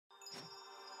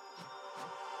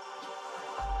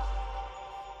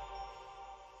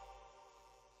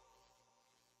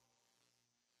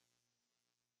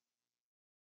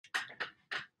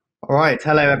All right.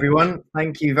 Hello, everyone.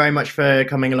 Thank you very much for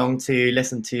coming along to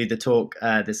listen to the talk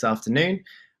this afternoon.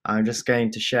 I'm just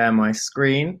going to share my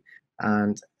screen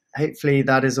and hopefully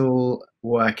that is all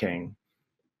working.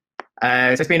 So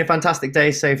it's been a fantastic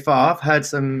day so far. I've heard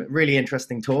some really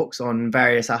interesting talks on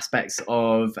various aspects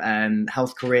of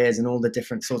health careers and all the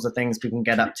different sorts of things people can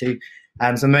get up to.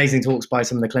 Some amazing talks by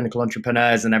some of the clinical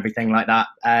entrepreneurs and everything like that.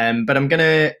 But I'm going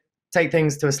to take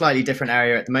things to a slightly different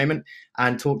area at the moment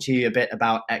and talk to you a bit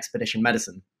about expedition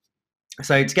medicine.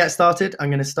 So to get started, I'm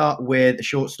going to start with a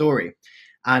short story.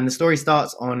 And the story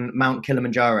starts on Mount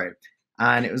Kilimanjaro.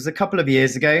 And it was a couple of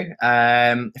years ago,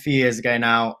 a few years ago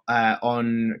now,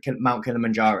 on Mount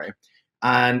Kilimanjaro.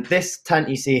 And this tent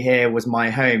you see here was my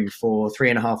home for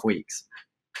 3.5 weeks.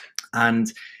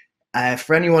 And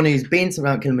for anyone who's been to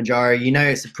Mount Kilimanjaro, you know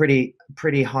it's a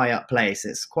pretty high up place.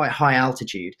 It's quite high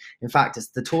altitude. In fact, it's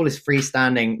the tallest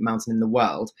freestanding mountain in the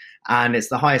world, and it's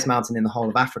the highest mountain in the whole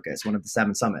of Africa. It's one of the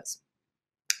 7 summits.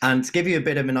 And to give you a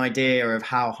bit of an idea of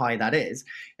how high that is,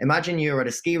 imagine you're at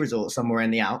a ski resort somewhere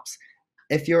in the Alps.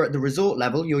 If you're at the resort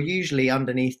level, you're usually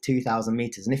underneath 2,000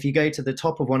 meters. And if you go to the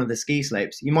top of one of the ski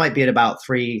slopes, you might be at about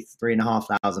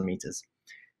 3,500 meters.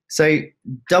 So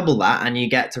double that and you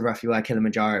get to roughly where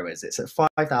Kilimanjaro is. It's at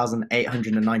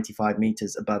 5,895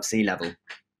 meters above sea level.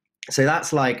 So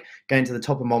that's like going to the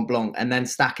top of Mont Blanc and then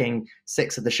stacking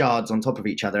 6 of the shards on top of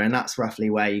each other. And that's roughly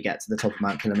where you get to the top of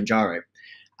Mount Kilimanjaro.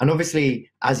 And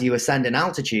obviously, as you ascend in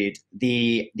altitude,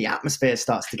 the atmosphere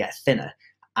starts to get thinner.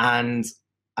 And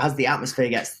as the atmosphere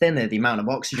gets thinner, the amount of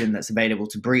oxygen that's available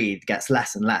to breathe gets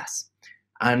less and less.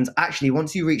 And actually,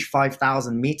 once you reach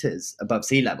 5,000 meters above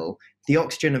sea level, the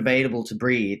oxygen available to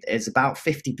breathe is about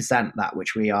 50% that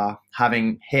which we are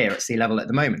having here at sea level at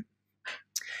the moment.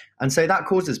 And so that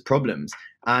causes problems.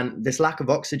 And this lack of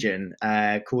oxygen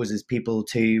causes people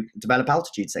to develop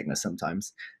altitude sickness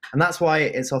sometimes. And that's why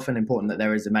it's often important that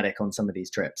there is a medic on some of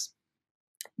these trips.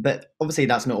 But obviously,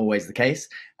 that's not always the case.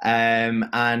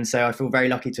 And so I feel very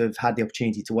lucky to have had the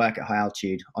opportunity to work at high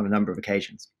altitude on a number of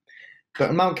occasions. But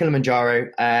on Mount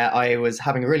Kilimanjaro, I was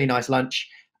having a really nice lunch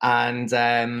and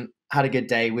had a good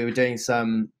day. We were doing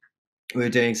some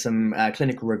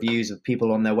clinical reviews of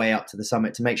people on their way up to the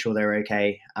summit to make sure they were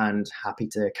okay and happy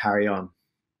to carry on.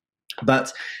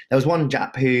 But there was one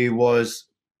chap who was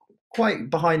quite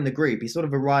behind the group. He sort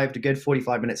of arrived a good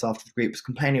 45 minutes after the group, was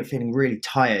complaining of feeling really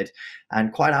tired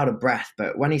and quite out of breath.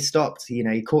 But when he stopped,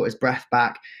 he caught his breath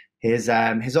back. His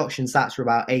oxygen sats were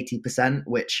about 80%,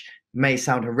 which may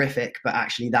sound horrific, but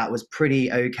actually that was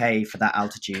pretty okay for that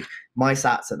altitude. My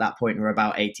sats at that point were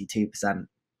about 82%.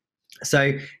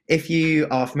 So if you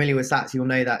are familiar with SATs, you'll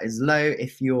know that is low.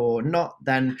 If you're not,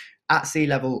 then at sea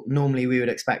level, normally we would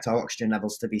expect our oxygen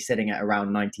levels to be sitting at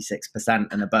around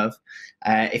 96% and above.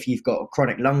 If you've got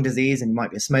chronic lung disease and you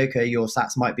might be a smoker, your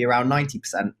SATs might be around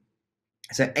 90%.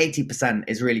 So 80%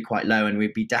 is really quite low, and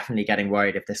we'd be definitely getting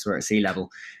worried if this were at sea level.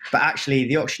 But actually,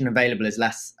 the oxygen available is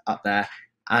less up there,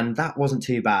 and that wasn't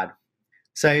too bad.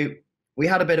 So we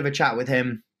had a bit of a chat with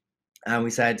him. And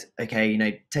we said,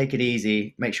 okay, take it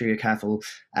easy, make sure you're careful.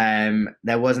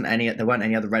 There weren't any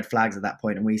other red flags at that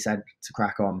point, and we said to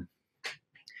crack on.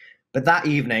 But that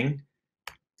evening,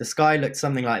 the sky looked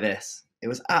something like this. It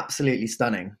was absolutely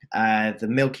stunning. The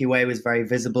Milky Way was very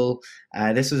visible.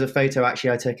 This was a photo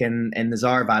actually I took in the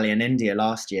Zara Valley in India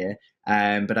last year,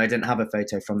 but I didn't have a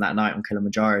photo from that night on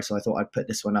Kilimanjaro, so I thought I'd put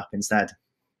this one up instead.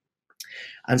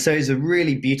 And so it was a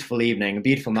really beautiful evening, a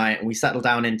beautiful night, and we settled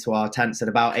down into our tents at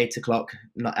about 8 o'clock,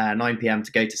 9 p.m.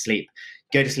 to go to sleep.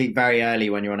 Go to sleep very early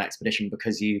when you're on expedition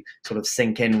because you sort of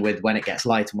sink in with when it gets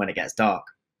light and when it gets dark.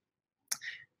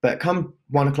 But come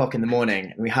 1 o'clock in the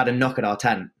morning, we had a knock at our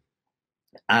tent,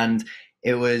 and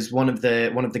it was one of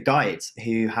the guides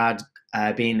who had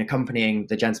been accompanying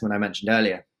the gentleman I mentioned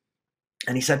earlier.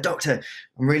 And he said, "Doctor,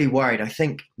 I'm really worried. I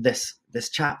think this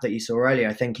chap that you saw earlier,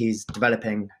 I think he's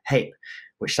developing HAPE,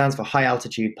 which stands for high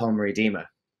altitude pulmonary edema.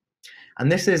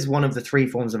 And this is one of the 3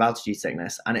 forms of altitude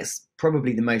sickness, and it's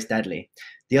probably the most deadly.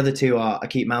 The other 2 are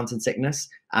acute mountain sickness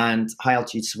and high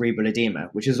altitude cerebral edema,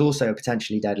 which is also a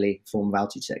potentially deadly form of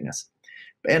altitude sickness.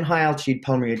 But in high altitude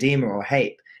pulmonary edema, or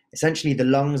HAPE, essentially the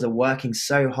lungs are working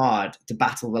so hard to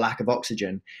battle the lack of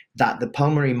oxygen that the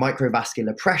pulmonary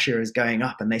microvascular pressure is going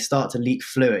up and they start to leak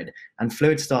fluid, and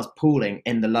fluid starts pooling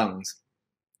in the lungs.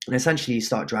 And essentially you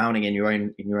start drowning in your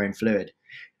own fluid.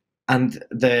 And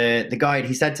the guide,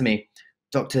 he said to me,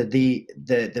 "Doctor, the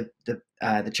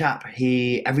chap,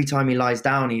 every time he lies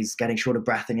down, he's getting short of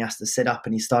breath and he has to sit up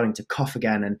and he's starting to cough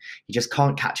again, and he just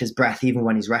can't catch his breath even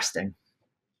when he's resting."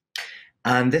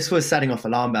 And this was setting off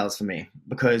alarm bells for me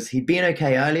because he'd been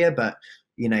okay earlier, but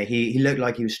he looked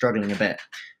like he was struggling a bit.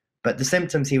 But the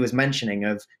symptoms he was mentioning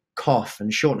of cough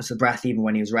and shortness of breath even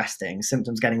when he was resting,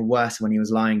 symptoms getting worse when he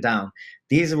was lying down,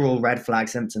 these are all red flag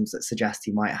symptoms that suggest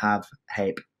he might have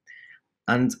HAPE.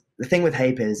 And the thing with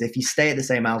HAPE is if you stay at the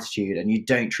same altitude and you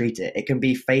don't treat it, it can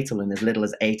be fatal in as little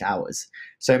as 8 hours.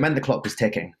 So it meant the clock was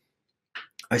ticking.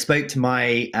 I spoke to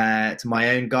my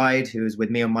own guide who was with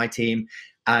me on my team,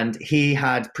 and he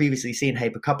had previously seen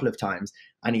HAPE a couple of times.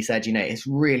 And he said, it's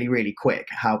really, really quick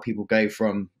how people go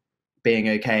from being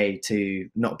okay to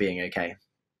not being okay.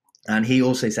 And he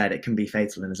also said it can be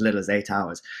fatal in as little as 8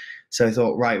 hours. So I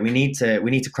thought, right, we need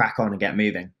to crack on and get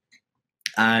moving.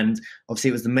 And obviously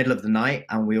it was the middle of the night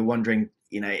and we were wondering,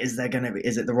 is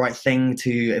it the right thing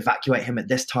to evacuate him at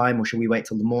this time or should we wait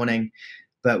till the morning?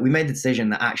 But we made the decision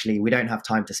that actually we don't have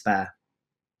time to spare.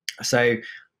 So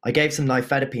I gave some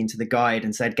nifedipine to the guide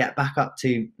and said, get back up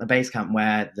to a base camp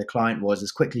where the client was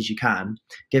as quickly as you can,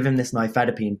 give him this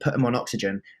nifedipine, put him on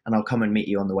oxygen, and I'll come and meet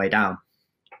you on the way down.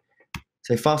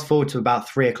 So fast forward to about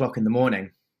 3 o'clock in the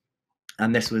morning,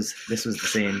 and this was the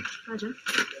scene.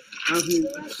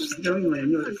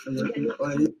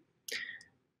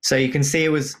 So you can see it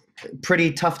was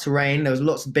pretty tough terrain. There was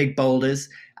lots of big boulders,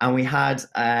 and we had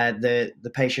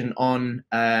the patient on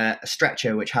a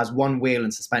stretcher which has one wheel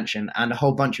and suspension, and a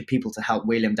whole bunch of people to help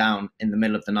wheel him down in the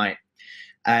middle of the night.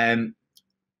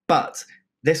 But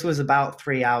this was about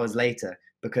 3 hours later,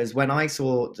 because when I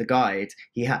saw the guide,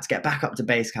 he had to get back up to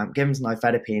base camp, give him some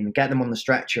nifedipine, get them on the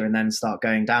stretcher, and then start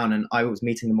going down. And I was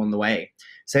meeting them on the way.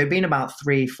 So it'd been about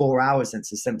 3-4 hours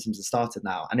since his symptoms had started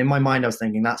now. And in my mind, I was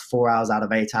thinking that's 4 hours out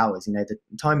of 8 hours. The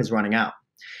time is running out.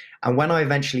 And when I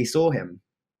eventually saw him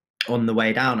on the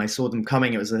way down, I saw them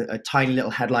coming. It was a tiny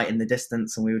little headlight in the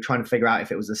distance, and we were trying to figure out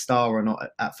if it was a star or not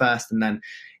at first. And then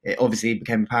it obviously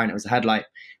became apparent it was a headlight.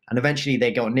 And eventually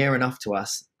they got near enough to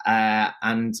us,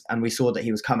 and we saw that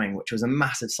he was coming, which was a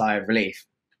massive sigh of relief.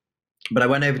 But I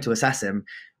went over to assess him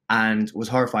and was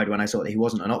horrified when I saw that he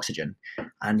wasn't on oxygen.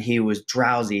 And he was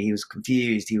drowsy, he was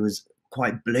confused, he was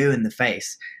quite blue in the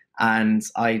face. And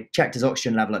I checked his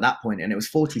oxygen level at that point, and it was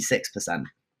 46%.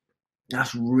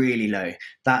 That's really low.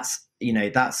 That's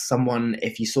someone,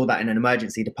 if you saw that in an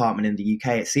emergency department in the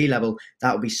UK at sea level,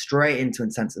 that would be straight into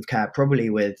intensive care, probably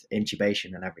with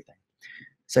intubation and everything.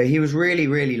 So he was really,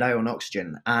 really low on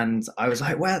oxygen. And I was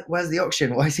like, where's the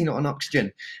oxygen? Why is he not on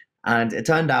oxygen? And it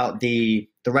turned out the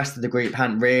rest of the group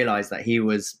hadn't realized that he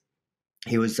was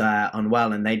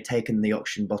unwell, and they'd taken the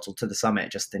oxygen bottle to the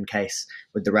summit just in case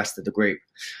with the rest of the group.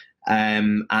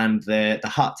 And the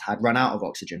hut had run out of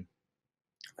oxygen.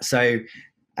 So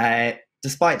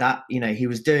despite that, he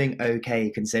was doing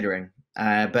okay considering.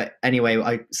 But anyway,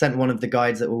 I sent one of the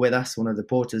guides that were with us, one of the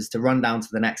porters, to run down to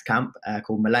the next camp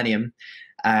called Millennium,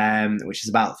 which is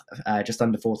about just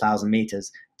under 4,000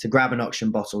 meters, to grab an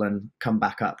oxygen bottle and come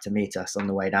back up to meet us on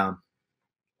the way down.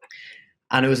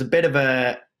 And it was a bit of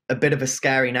a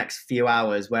scary next few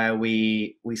hours where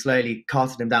we slowly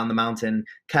carted him down the mountain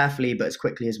carefully, but as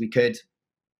quickly as we could.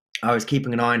 I was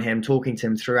keeping an eye on him, talking to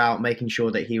him throughout, making sure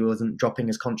that he wasn't dropping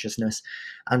his consciousness.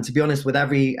 And to be honest, with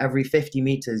every 50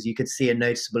 meters, you could see a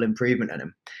noticeable improvement in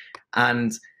him.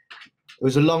 And it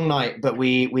was a long night, but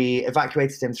we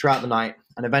evacuated him throughout the night,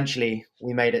 and eventually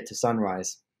we made it to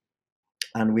sunrise.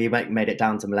 And we made it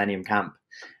down to Millennium Camp.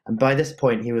 And by this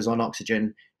point, he was on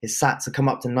oxygen. His SATs had come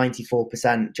up to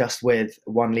 94% just with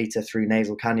 1 liter through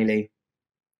nasal cannulae.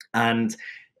 And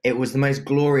it was the most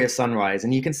glorious sunrise.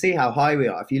 And you can see how high we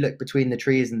are. If you look between the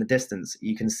trees in the distance,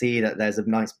 you can see that there's a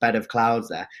nice bed of clouds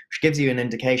there, which gives you an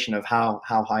indication of how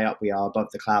high up we are above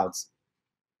the clouds.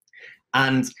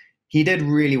 And he did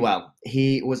really well.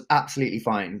 He was absolutely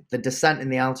fine. The descent in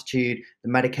the altitude,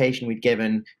 the medication we'd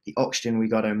given, the oxygen we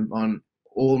got him on,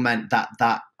 all meant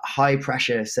that high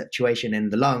pressure situation in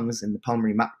the lungs, in the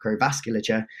pulmonary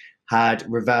macrovasculature, had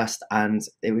reversed, and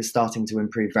it was starting to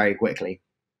improve very quickly.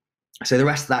 So the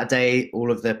rest of that day,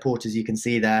 all of the porters you can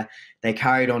see there, they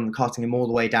carried on carting him all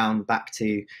the way down back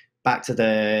to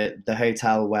the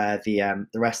hotel where the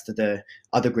rest of the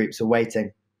other groups were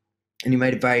waiting. And he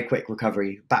made a very quick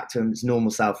recovery back to his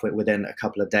normal self within a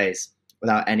couple of days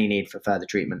without any need for further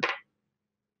treatment.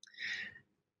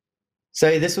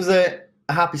 So this was a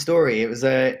happy story. It was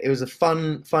a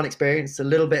fun experience, a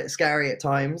little bit scary at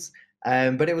times,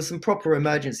 but it was some proper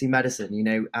emergency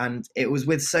medicine, and it was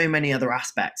with so many other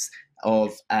aspects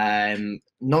of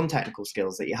non-technical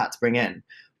skills that you had to bring in.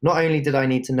 Not only did I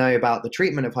need to know about the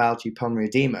treatment of high altitude pulmonary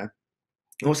edema,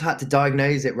 Also had to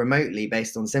diagnose it remotely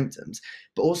based on symptoms,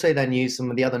 but also then use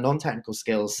some of the other non-technical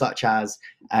skills such as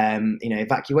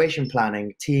evacuation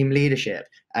planning, team leadership,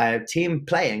 team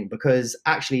playing, because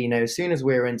actually, as soon as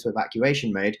we were into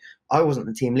evacuation mode, I wasn't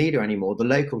the team leader anymore. The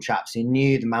local chaps who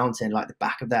knew the mountain like the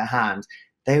back of their hand,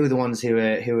 they were the ones who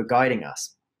were guiding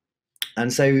us.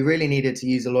 And so we really needed to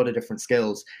use a lot of different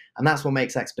skills. And that's what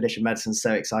makes expedition medicine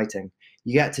so exciting.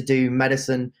 You get to do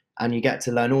medicine and you get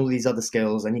to learn all these other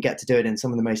skills, and you get to do it in some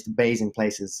of the most amazing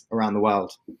places around the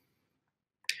world.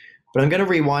 But I'm going to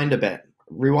rewind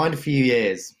a few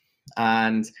years,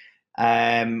 and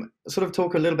sort of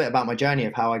talk a little bit about my journey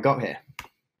of how I got here.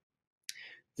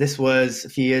 This was a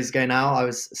few years ago now. I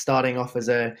was starting off as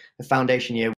a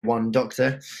foundation year 1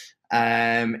 doctor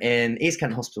in East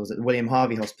Kent hospitals at the William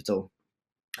Harvey Hospital.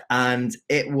 And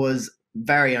it was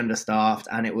very understaffed,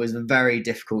 and it was a very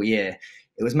difficult year.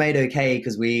 It was made okay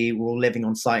because we were all living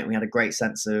on site and we had a great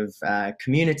sense of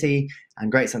community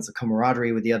and great sense of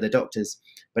camaraderie with the other doctors.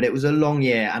 But it was a long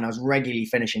year, and I was regularly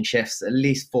finishing shifts at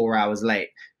least 4 hours late,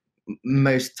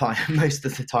 most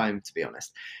of the time, to be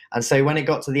honest. And so when it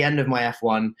got to the end of my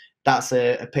F1, that's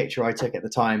a picture I took at the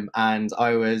time, and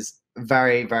I was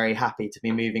very, very happy to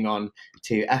be moving on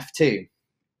to F2.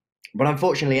 But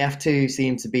unfortunately, F2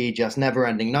 seemed to be just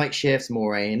never-ending night shifts,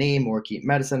 more A&E, more acute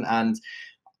medicine, and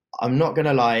I'm not going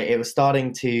to lie, it was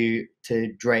starting to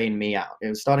drain me out. It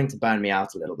was starting to burn me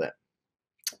out a little bit.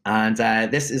 And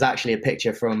this is actually a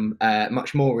picture from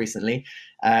much more recently,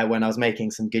 when I was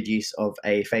making some good use of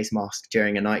a face mask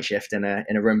during a night shift in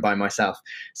a room by myself.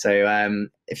 So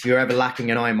if you're ever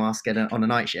lacking an eye mask on a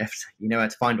night shift, you know where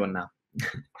to find one now.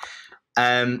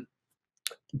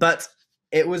 But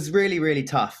it was really, really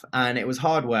tough, and it was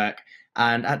hard work.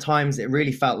 And at times it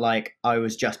really felt like I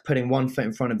was just putting one foot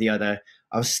in front of the other.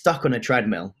 I was stuck on a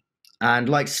treadmill. And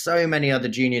like so many other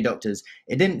junior doctors,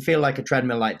 it didn't feel like a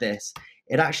treadmill like this.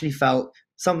 It actually felt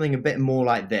something a bit more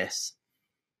like this.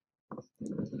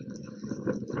 It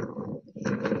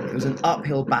was an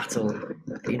uphill battle.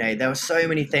 There were so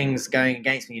many things going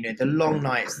against me, the long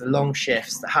nights, the long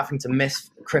shifts, the having to miss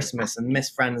Christmas and miss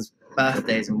friends'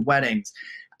 birthdays and weddings.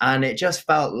 And it just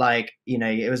felt like,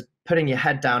 it was putting your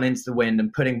head down into the wind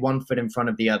and putting one foot in front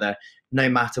of the other, no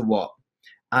matter what.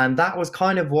 And that was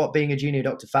kind of what being a junior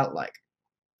doctor felt like.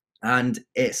 And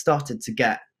it started to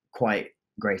get quite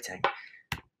grating.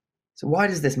 So why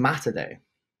does this matter though?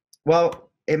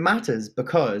 Well, it matters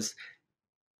because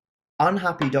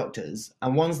unhappy doctors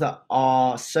and ones that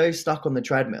are so stuck on the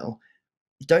treadmill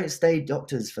don't stay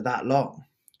doctors for that long.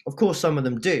 Of course, some of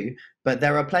them do, but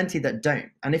there are plenty that don't.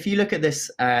 And if you look at this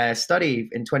study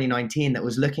in 2019 that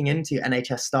was looking into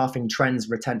NHS staffing trends,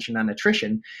 retention and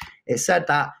attrition, it said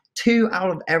that 2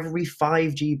 out of every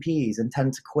 5 GPs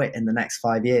intend to quit in the next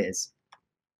 5 years.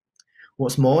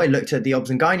 What's more, it looked at the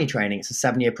obs and gynae training. It's a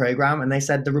 7-year program, and they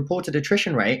said the reported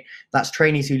attrition rate, that's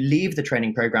trainees who leave the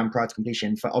training program prior to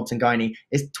completion for obs and gynae,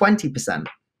 is 20%.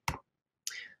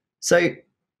 So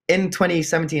in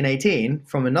 2017-18,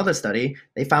 from another study,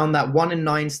 they found that 1 in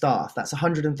 9 staff, that's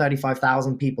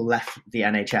 135,000 people, left the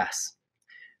NHS.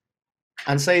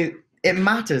 And so it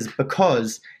matters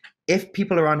because if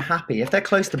people are unhappy, if they're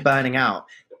close to burning out,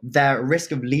 they're at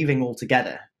risk of leaving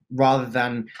altogether rather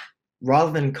than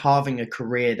carving a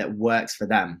career that works for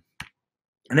them.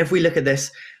 And if we look at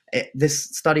this, this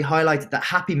study highlighted that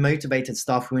happy, motivated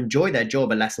staff who enjoy their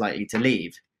job are less likely to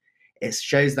leave. It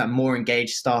shows that more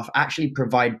engaged staff actually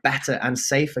provide better and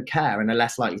safer care and are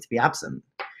less likely to be absent.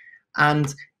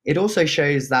 And it also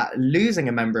shows that losing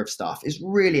a member of staff is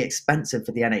really expensive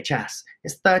for the NHS.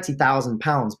 It's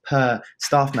 £30,000 per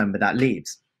staff member that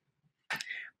leaves.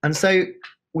 And so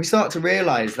we start to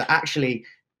realize that actually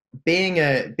being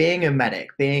a medic,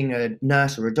 being a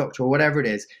nurse or a doctor or whatever it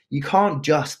is, you can't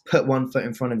just put one foot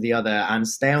in front of the other and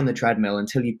stay on the treadmill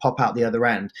until you pop out the other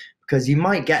end, because you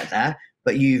might get there,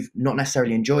 but you've not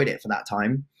necessarily enjoyed it for that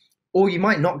time, or you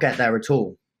might not get there at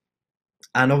all.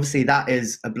 And obviously that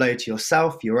is a blow to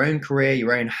yourself, your own career,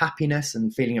 your own happiness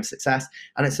and feeling of success.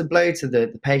 And it's a blow to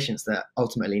the patients that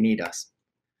ultimately need us.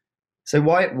 So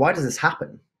why does this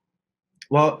happen?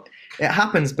 Well, it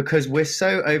happens because we're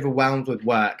so overwhelmed with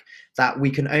work that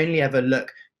we can only ever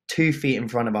look 2 feet in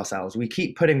front of ourselves. We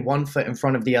keep putting one foot in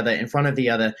front of the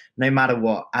other, no matter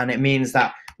what. And it means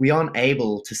that we aren't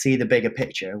able to see the bigger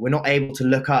picture. We're not able to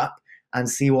look up and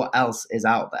see what else is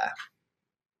out there.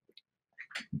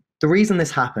 The reason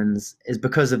this happens is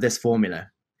because of this formula.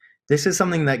 This is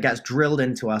something that gets drilled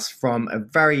into us from a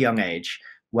very young age,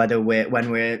 when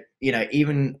we're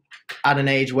even at an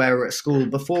age where we're at school,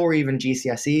 before even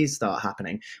GCSEs start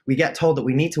happening, we get told that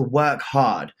we need to work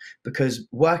hard, because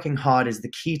working hard is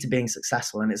the key to being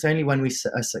successful. And it's only when we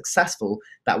are successful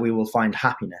that we will find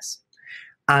happiness.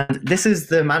 And this is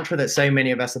the mantra that so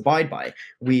many of us abide by.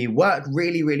 We work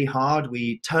really, really hard.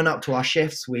 We turn up to our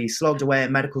shifts. We slogged away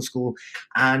at medical school,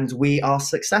 and we are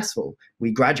successful.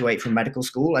 We graduate from medical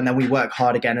school, and then we work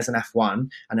hard again as an F1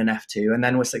 and an F2. And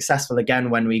then we're successful again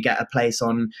when we get a place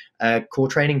on a core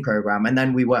training program. And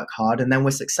then we work hard. And then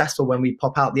we're successful when we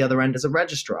pop out the other end as a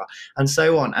registrar, and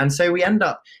so on. And so we end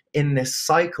up in this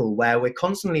cycle where we're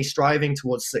constantly striving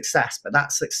towards success, but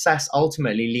that success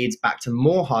ultimately leads back to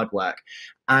more hard work.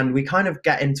 And we kind of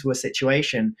get into a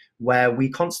situation where we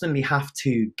constantly have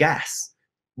to guess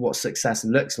what success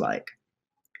looks like.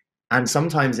 And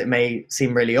sometimes it may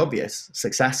seem really obvious.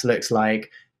 Success looks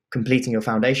like completing your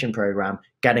foundation program,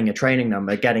 getting a training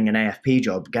number, getting an AFP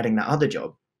job, getting that other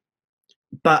job.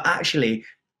 But actually,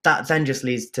 that then just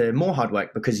leads to more hard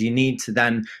work, because you need to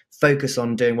then focus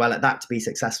on doing well at that to be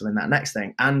successful in that next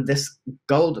thing. And this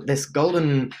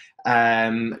golden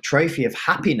trophy of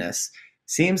happiness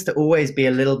seems to always be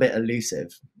a little bit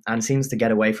elusive and seems to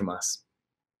get away from us.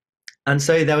 And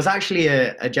so there was actually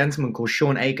a gentleman called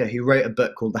Sean Aker who wrote a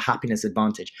book called The Happiness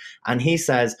Advantage. And he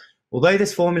says, although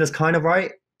this formula is kind of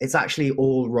right, it's actually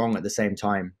all wrong at the same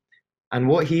time. And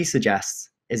what he suggests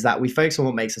is that we focus on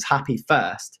what makes us happy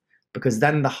first, because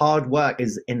then the hard work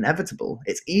is inevitable.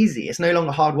 It's easy. It's no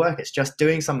longer hard work. It's just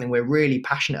doing something we're really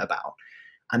passionate about.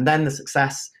 And then the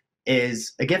success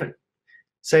is a given.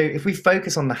 So if we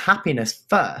focus on the happiness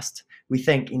first, we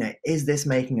think, is this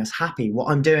making us happy? What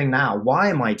I'm doing now, why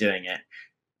am I doing it?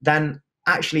 Then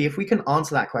actually, if we can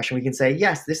answer that question, we can say,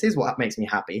 yes, this is what makes me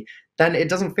happy. Then it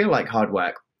doesn't feel like hard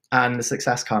work, and the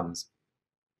success comes.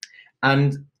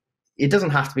 And it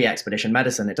doesn't have to be expedition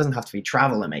medicine. It doesn't have to be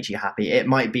travel that makes you happy. It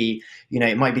might be,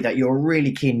 it might be that you're a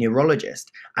really keen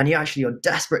neurologist and you're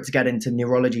desperate to get into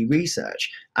neurology research,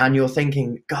 and you're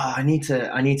thinking, God, I need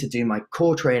to do my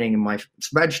core training and my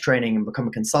reg training and become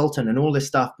a consultant and all this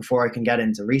stuff before I can get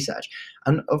into research.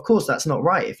 And of course, that's not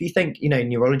right. If you think,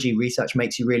 neurology research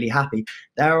makes you really happy,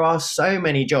 there are so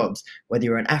many jobs, whether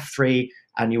you're an F3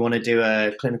 and you want to do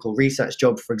a clinical research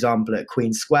job, for example, at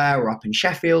Queen Square or up in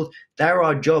Sheffield, there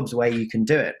are jobs where you can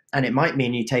do it. And it might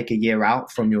mean you take a year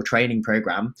out from your training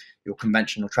program, your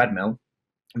conventional treadmill,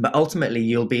 but ultimately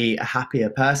you'll be a happier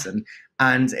person,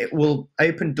 and it will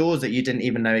open doors that you didn't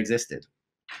even know existed.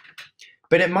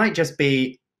 But it might just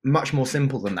be much more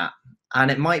simple than that. And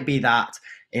it might be that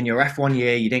in your F1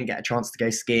 year, you didn't get a chance to go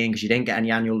skiing because you didn't get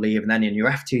any annual leave. And then in your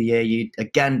F2 year, you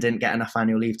again didn't get enough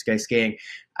annual leave to go skiing.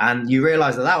 And you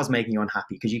realize that was making you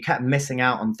unhappy because you kept missing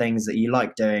out on things that you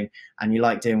like doing and you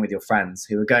like doing with your friends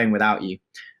who were going without you.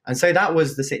 And so that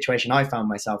was the situation I found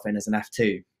myself in as an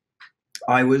F2.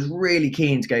 I was really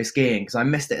keen to go skiing because I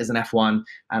missed it as an F1,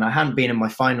 and I hadn't been in my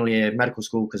final year of medical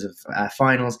school because of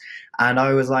finals. And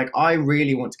I was like, I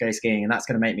really want to go skiing, and that's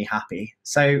going to make me happy.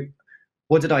 So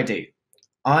what did I do?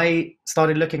 I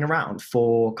started looking around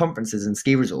for conferences and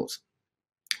ski resorts,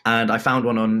 and I found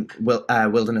one on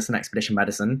wilderness and expedition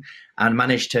medicine, and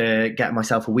managed to get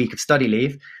myself a week of study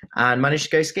leave and managed to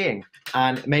go skiing,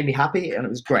 and it made me happy and it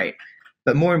was great.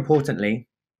 But more importantly,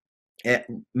 it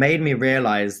made me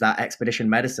realize that expedition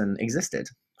medicine existed.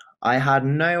 I had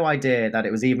no idea that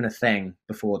it was even a thing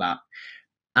before that.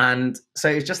 And so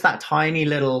it's just that tiny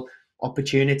little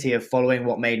opportunity of following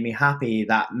what made me happy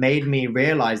that made me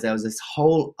realize there was this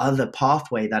whole other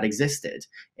pathway that existed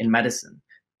in medicine.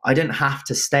 I didn't have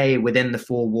to stay within the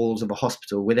four walls of a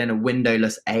hospital, within a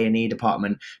windowless A&E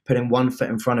department, putting one foot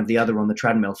in front of the other on the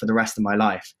treadmill for the rest of my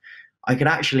life. I could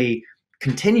actually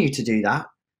continue to do that,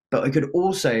 but I could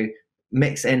also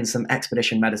mix in some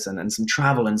expedition medicine and some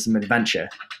travel and some adventure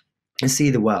and see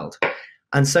the world.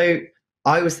 And so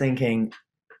I was thinking,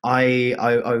 I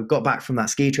got back from that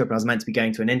ski trip and I was meant to be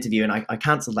going to an interview, and I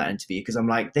cancelled that interview because I'm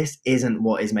like, this isn't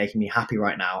what is making me happy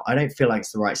right now. I don't feel like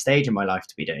it's the right stage in my life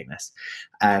to be doing this,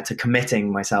 to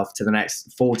committing myself to the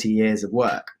next 40 years of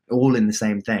work, all in the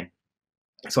same thing.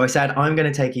 So I said, I'm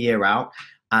going to take a year out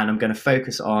and I'm going to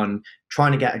focus on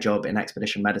trying to get a job in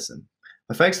expedition medicine.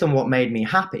 I focused on what made me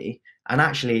happy, and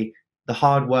actually the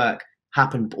hard work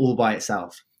happened all by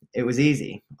itself. It was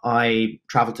easy. I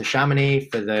traveled to Chamonix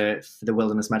for the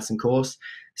wilderness medicine course,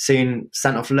 soon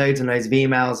sent off loads and loads of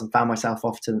emails and found myself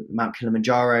off to Mount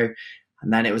Kilimanjaro,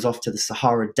 and then it was off to the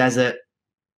Sahara Desert.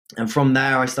 And from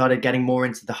there, I started getting more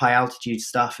into the high altitude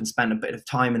stuff and spent a bit of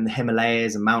time in the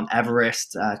Himalayas and Mount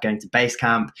Everest, going to base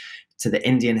camp, to the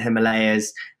Indian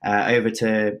Himalayas, over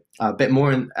to a bit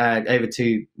more over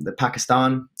to the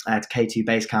Pakistan, to K2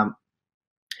 base camp.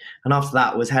 And after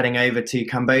that was heading over to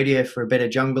Cambodia for a bit of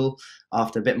jungle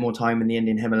after a bit more time in the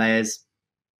Indian Himalayas.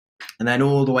 And then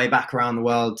all the way back around the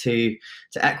world to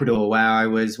Ecuador, where I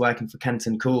was working for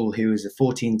Kenton Cool, who was a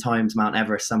 14 times Mount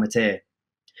Everest summiteer. And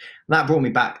that brought me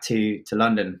back to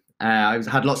London. I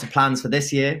had lots of plans for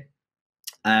this year,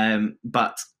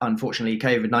 but unfortunately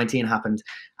COVID-19 happened,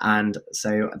 and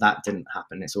so that didn't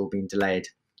happen. It's all been delayed.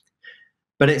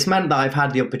 But it's meant that I've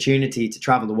had the opportunity to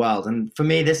travel the world. And for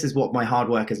me, this is what my hard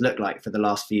work has looked like for the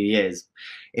last few years.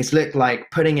 It's looked like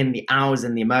putting in the hours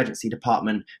in the emergency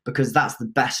department, because that's the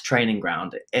best training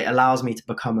ground. It allows me to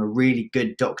become a really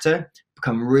good doctor,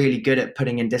 become really good at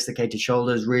putting in dislocated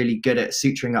shoulders, really good at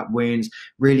suturing up wounds,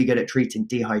 really good at treating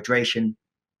dehydration.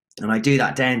 And I do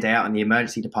that day in, day out in the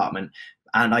emergency department.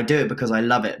 And I do it because I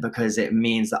love it, because it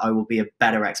means that I will be a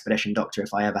better expedition doctor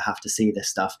if I ever have to see this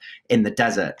stuff in the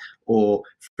desert, or,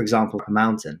 for example, a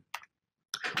mountain,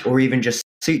 or even just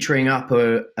suturing up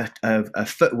a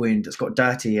foot wound that's got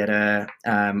dirty at a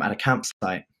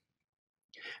campsite.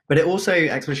 But it also,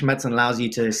 expedition medicine allows you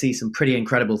to see some pretty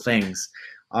incredible things.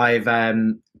 I've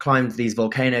climbed these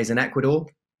volcanoes in Ecuador.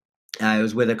 I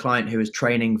was with a client who was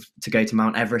training to go to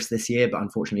Mount Everest this year, but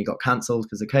unfortunately got cancelled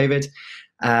because of COVID.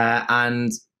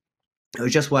 And I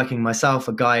was just working myself,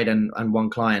 a guide, and one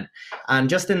client. And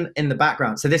just in the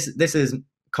background, so this is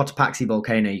Cotopaxi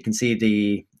volcano. You can see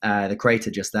the crater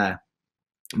just there.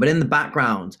 But in the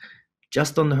background,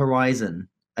 just on the horizon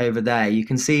over there, you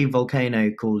can see a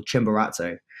volcano called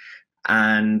Chimborazo.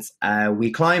 And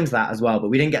we climbed that as well, but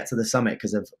we didn't get to the summit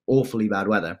because of awfully bad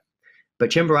weather. But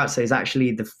Chimborazo is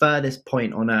actually the furthest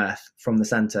point on Earth from the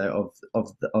center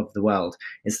of the world.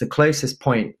 It's the closest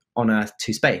point on Earth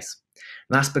to space.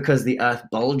 And that's because the Earth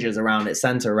bulges around its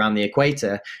center, around the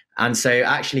equator. And so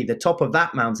actually the top of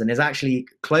that mountain is actually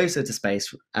closer to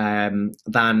space than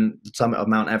the summit of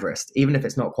Mount Everest, even if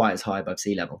it's not quite as high above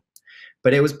sea level.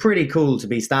 But it was pretty cool to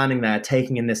be standing there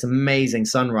taking in this amazing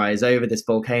sunrise over this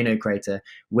volcano crater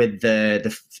with the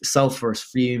sulfurous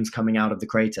fumes coming out of the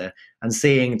crater and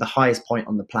seeing the highest point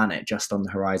on the planet just on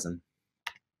the horizon.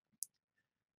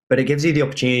 But it gives you the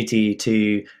opportunity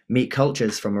to meet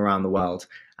cultures from around the world.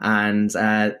 And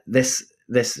this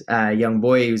young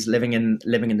boy who's living in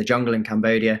the jungle in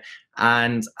Cambodia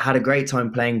and had a great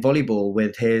time playing volleyball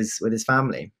with his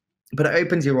family. But it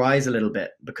opens your eyes a little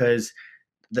bit, because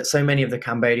that so many of the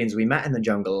Cambodians we met in the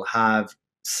jungle have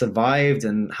survived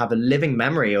and have a living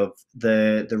memory of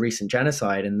the recent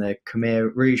genocide in the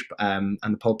Khmer Rouge and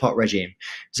the Pol Pot regime.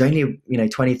 It was only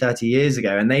 20, 30 years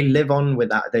ago, and they live on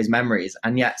with those memories,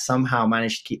 and yet somehow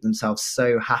manage to keep themselves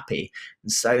so happy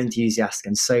and so enthusiastic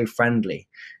and so friendly.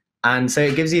 And so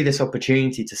it gives you this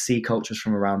opportunity to see cultures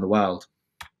from around the world.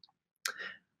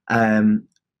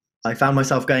 I found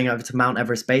myself going over to Mount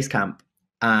Everest Base Camp.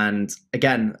 And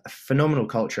again, a phenomenal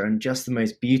culture and just the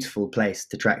most beautiful place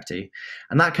to trek to.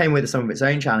 And that came with some of its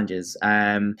own challenges,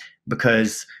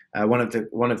 because one of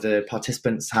the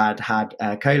participants had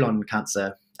colon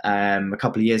cancer a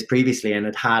couple of years previously,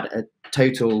 and had a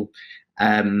total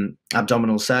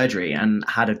abdominal surgery and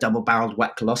had a double-barreled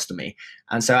wet colostomy.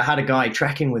 And so I had a guy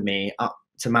trekking with me up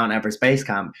to Mount Everest Base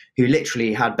Camp who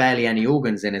literally had barely any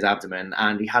organs in his abdomen,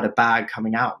 and he had a bag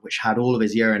coming out which had all of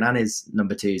his urine and his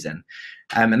number twos in.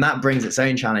 And that brings its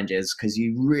own challenges, because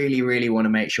you really, really want to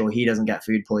make sure he doesn't get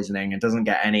food poisoning and doesn't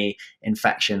get any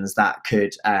infections that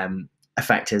could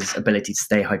affect his ability to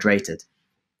stay hydrated.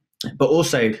 But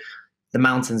also, the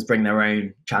mountains bring their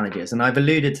own challenges, and I've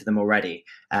alluded to them already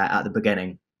at the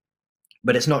beginning.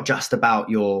 But it's not just about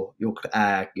your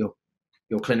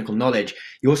clinical knowledge.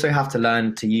 You also have to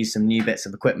learn to use some new bits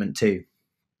of equipment too.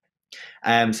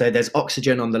 So there's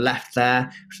oxygen on the left there,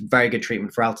 which is very good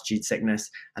treatment for altitude sickness.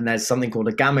 And there's something called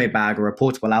a gammo bag, or a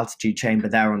portable altitude chamber,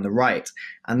 there on the right.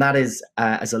 And that is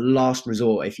as a last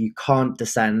resort. If you can't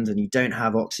descend and you don't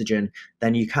have oxygen,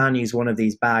 then you can use one of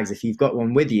these bags, if you've got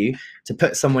one with you, to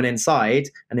put someone inside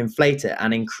and inflate it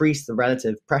and increase the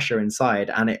relative pressure inside.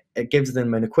 And it gives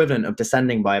them an equivalent of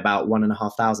descending by about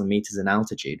 1,500 meters in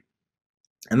altitude.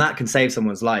 And that can save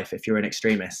someone's life if you're an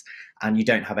extremist and you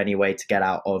don't have any way to get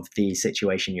out of the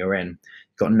situation you're in.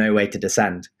 You've got no way to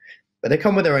descend. But they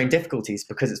come with their own difficulties,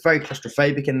 because it's very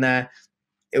claustrophobic in there.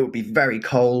 It would be very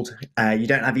cold. You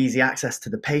don't have easy access to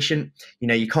the patient.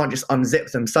 You can't just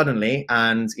unzip them suddenly.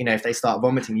 And, if they start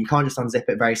vomiting, you can't just unzip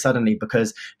it very suddenly,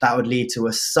 because that would lead to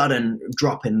a sudden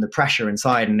drop in the pressure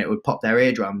inside, and it would pop their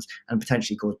eardrums and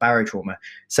potentially cause barotrauma.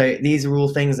 So these are all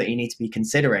things that you need to be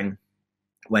considering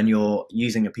when you're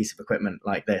using a piece of equipment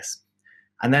like this.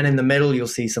 And then in the middle, you'll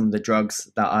see some of the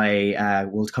drugs that I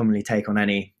will commonly take on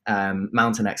any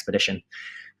mountain expedition.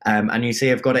 And you see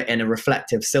I've got it in a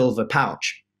reflective silver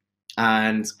pouch.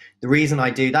 And the reason I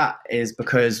do that is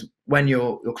because when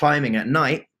you're climbing at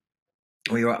night,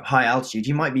 or you're at high altitude,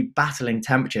 you might be battling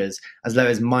temperatures as low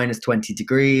as -20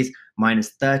 degrees,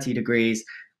 -30 degrees.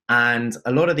 And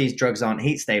a lot of these drugs aren't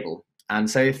heat stable. And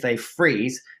so if they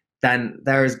freeze, then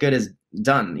they're as good as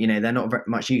done. They're not very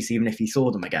much use even if you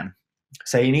thaw them again.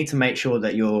 So you need to make sure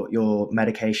that your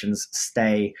medications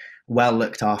stay well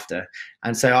looked after.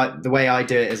 And so the way I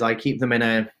do it is I keep them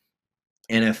in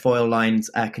a foil lined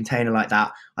container like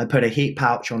that. I put a heat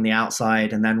pouch on the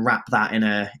outside and then wrap that in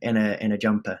a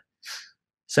jumper.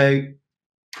 So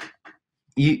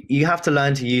you have to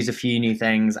learn to use a few new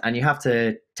things, and you have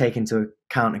to take into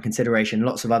account and consideration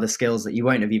lots of other skills that you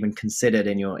won't have even considered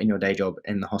in your day job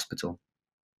in the hospital.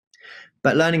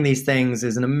 But learning these things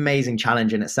is an amazing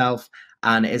challenge in itself,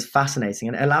 and it is fascinating,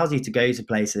 and it allows you to go to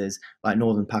places like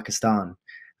northern Pakistan.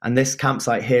 And this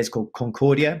campsite here is called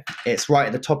Concordia. It's right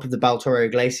at the top of the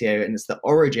Baltoro Glacier, and it's the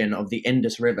origin of the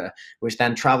Indus River, which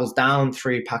then travels down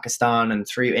through Pakistan and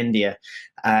through India,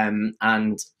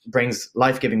 and brings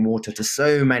life-giving water to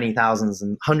so many thousands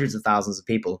and hundreds of thousands of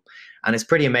people. And it's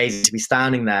pretty amazing to be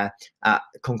standing there at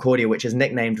Concordia, which is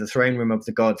nicknamed the throne room of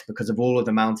the gods because of all of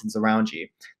the mountains around you.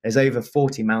 There's over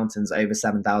 40 mountains, over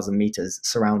 7,000 meters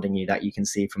surrounding you that you can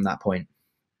see from that point.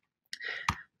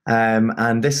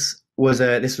 And this was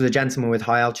a gentleman with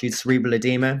high altitude cerebral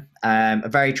edema, a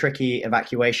very tricky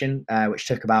evacuation, which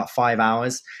took about 5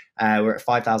 hours. We're at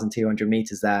 5,200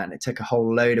 meters there, and it took a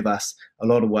whole load of us, a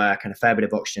lot of work and a fair bit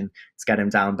of oxygen to get him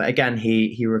down. But again,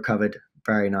 he recovered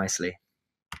very nicely.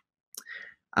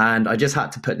 And I just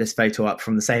had to put this photo up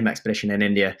from the same expedition in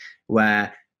India,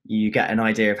 where you get an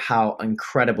idea of how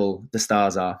incredible the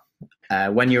stars are.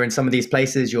 When you're in some of these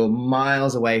places, you're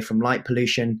miles away from light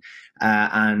pollution,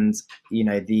 and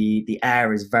the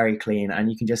air is very clean,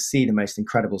 and you can just see the most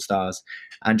incredible stars.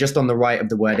 And just on the right of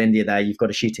the word India there, you've got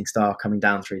a shooting star coming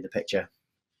down through the picture.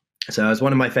 So it's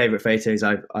one of my favorite photos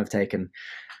I've taken.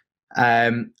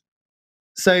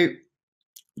 So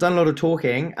done a lot of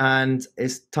talking, and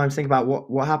it's time to think about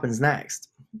what happens next.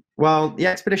 Well, the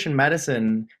expedition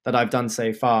medicine that I've done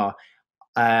so far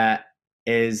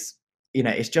is,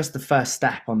 it's just the first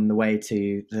step on the way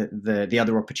to the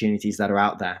other opportunities that are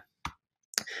out there.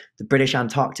 The British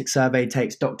Antarctic Survey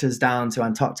takes doctors down to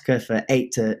Antarctica for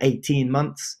 8 to 18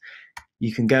 months.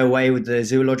 You can go away with the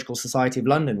Zoological Society of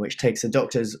London, which takes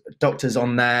doctors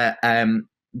on their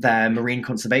marine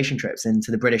conservation trips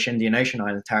into the British Indian Ocean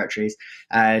Island territories,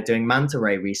 doing manta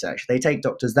ray research. They take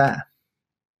doctors there.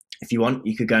 If you want,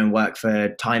 you could go and work for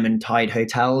Time and Tide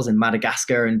Hotels in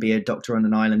Madagascar and be a doctor on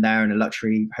an island there in a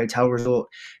luxury hotel resort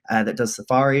that does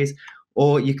safaris.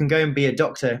 Or you can go and be a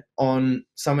doctor on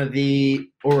some of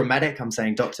or a medic. I'm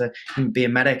saying doctor. You can be a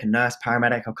medic, a nurse,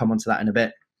 paramedic. I'll come on to that in a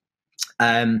bit.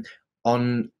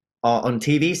 On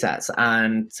TV sets,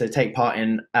 and to take part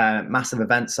in massive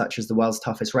events such as the world's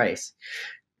toughest race.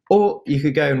 Or you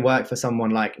could go and work for someone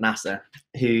like NASA,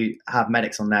 who have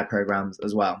medics on their programs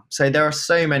as well. So there are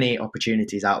so many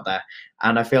opportunities out there.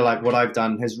 And I feel like what I've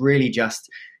done has really just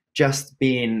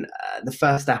been the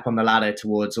first step on the ladder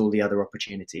towards all the other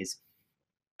opportunities.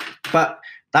 But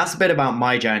that's a bit about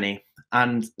my journey.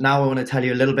 And now I want to tell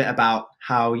you a little bit about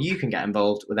how you can get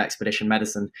involved with expedition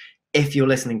medicine if you're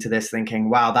listening to this thinking,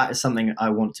 wow, that is something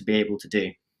I want to be able to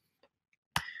do.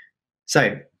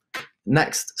 So,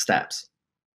 next steps.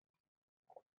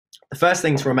 The first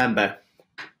thing to remember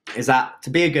is that to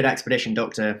be a good expedition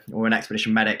doctor or an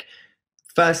expedition medic,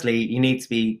 firstly, you need to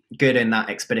be good in that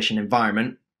expedition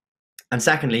environment. And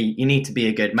secondly, you need to be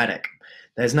a good medic.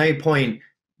 There's no point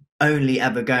only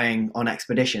ever going on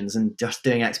expeditions and just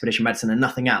doing expedition medicine and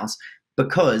nothing else,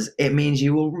 because it means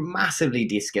you will massively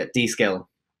de-skill.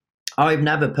 I've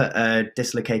never put a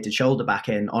dislocated shoulder back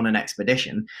in on an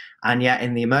expedition, and yet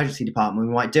in the emergency department,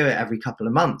 we might do it every couple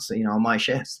of months, on my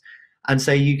shifts. And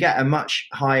so you get a much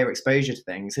higher exposure to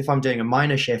things. If I'm doing a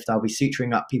minor shift, I'll be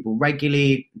suturing up people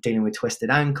regularly, dealing with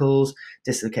twisted ankles,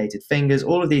 dislocated fingers,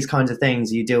 all of these kinds of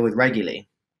things you deal with regularly.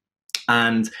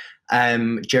 And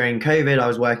during COVID, I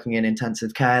was working in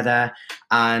intensive care there,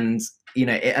 and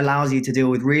it allows you to deal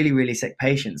with really, really sick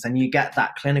patients, and you get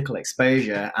that clinical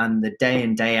exposure and the day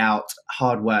in, day out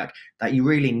hard work that you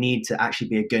really need to actually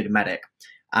be a good medic.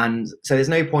 And so there's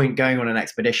no point going on an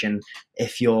expedition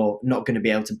if you're not going to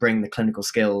be able to bring the clinical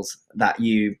skills that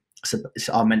you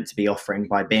are meant to be offering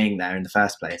by being there in the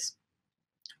first place.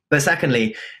 But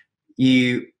secondly,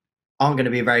 you aren't going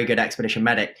to be a very good expedition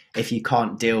medic if you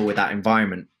can't deal with that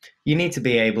environment. You need to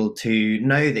be able to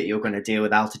know that you're going to deal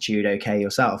with altitude okay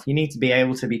yourself. You need to be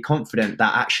able to be confident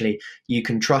that actually you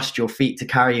can trust your feet to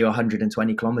carry you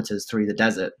 120 kilometers through the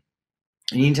desert.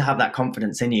 You need to have that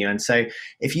confidence in you. And so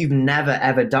if you've never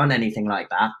ever done anything like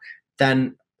that,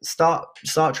 then start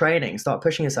training, start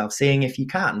pushing yourself, seeing if you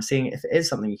can, seeing if it is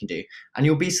something you can do, and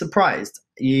you'll be surprised.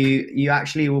 You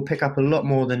actually will pick up a lot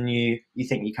more than you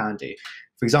think you can do.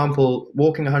 For example,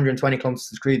 walking 120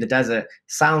 kilometers through the desert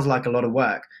sounds like a lot of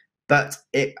work, but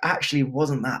it actually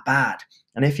wasn't that bad.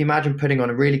 And if you imagine putting on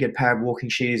a really good pair of walking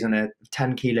shoes and a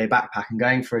 10-kilo backpack and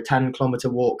going for a 10-kilometer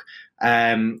walk,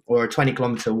 or a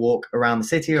 20-kilometer walk around the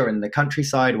city or in the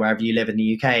countryside, wherever you live in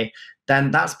the UK,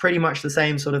 then that's pretty much the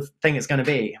same sort of thing it's going to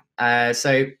be.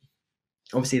 So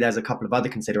obviously there's a couple of other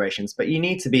considerations, but you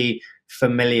need to be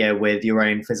familiar with your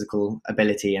own physical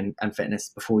ability and fitness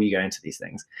before you go into these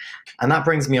things. And that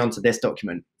brings me on to this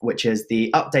document, which is the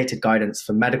updated guidance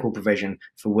for medical provision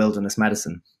for wilderness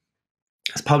medicine.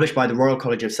 It's published by the Royal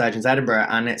College of Surgeons, Edinburgh,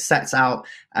 and it sets out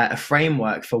a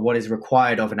framework for what is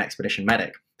required of an expedition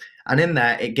medic. And in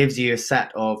there, it gives you a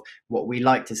set of what we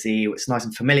like to see, what's nice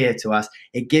and familiar to us.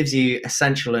 It gives you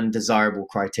essential and desirable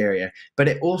criteria, but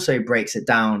it also breaks it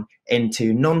down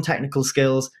into non-technical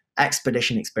skills,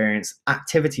 expedition experience,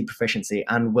 activity proficiency,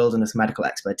 and wilderness medical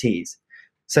expertise.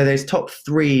 So those top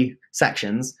 3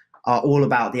 sections are all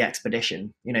about the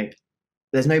expedition.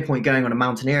 There's no point going on a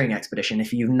mountaineering expedition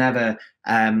if you've never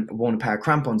worn a pair of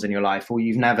crampons in your life, or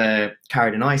you've never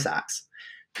carried an ice axe.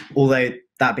 Although,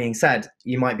 that being said,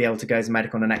 you might be able to go as a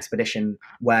medic on an expedition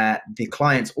where the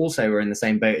clients also are in the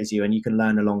same boat as you and you can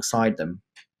learn alongside them.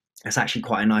 It's actually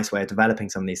quite a nice way of developing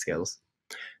some of these skills.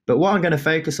 But what I'm going to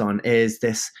focus on is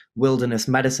this wilderness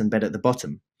medicine bit at the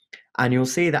bottom. And you'll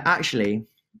see that actually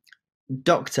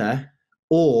doctor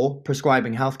or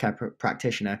prescribing healthcare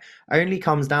practitioner only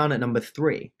comes down at number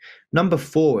 3. Number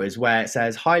 4 is where it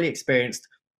says highly experienced,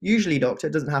 usually doctor,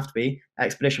 it doesn't have to be,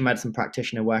 expedition medicine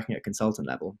practitioner working at consultant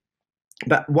level.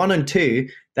 But 1 and 2,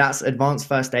 that's advanced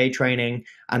first aid training.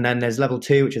 And then there's level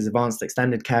 2, which is advanced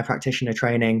extended care practitioner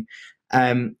training.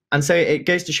 And so it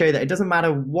goes to show that it doesn't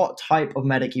matter what type of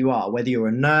medic you are, whether you're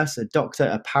a nurse, a doctor,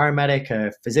 a paramedic,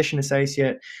 a physician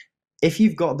associate, if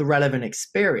you've got the relevant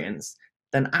experience,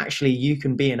 then actually you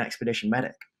can be an expedition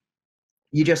medic.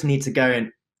 You just need to go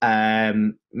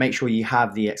and make sure you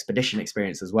have the expedition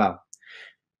experience as well.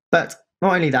 But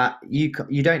not only that, you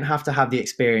don't have to have the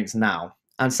experience now.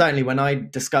 And certainly when I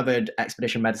discovered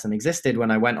expedition medicine existed, when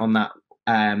I went on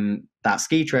that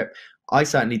ski trip, I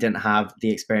certainly didn't have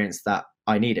the experience that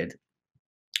I needed.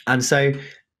 And so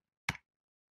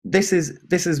this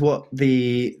is what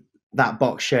that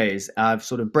box shows. I've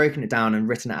sort of broken it down and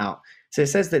written it out. So it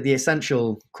says that the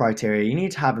essential criteria, you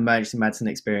need to have emergency medicine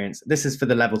experience. This is for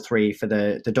the level 3, for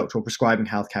the doctoral prescribing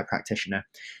healthcare practitioner.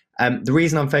 The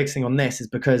reason I'm focusing on this is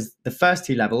because the first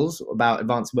 2 levels about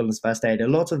advanced wilderness first aid, a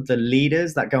lot of the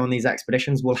leaders that go on these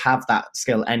expeditions will have that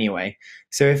skill anyway.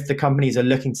 So if the companies are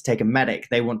looking to take a medic,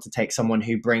 they want to take someone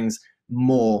who brings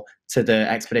more to the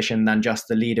expedition than just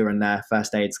the leader and their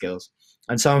first aid skills.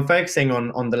 And so I'm focusing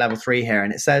on the level 3 here.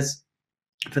 And it says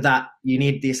for that, you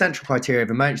need the essential criteria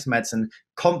of emergency medicine,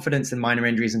 confidence in minor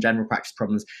injuries and general practice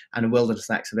problems, and a wilderness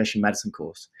and expedition medicine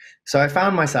course. So I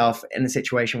found myself in a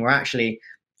situation where actually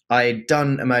I'd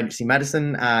done emergency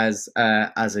medicine as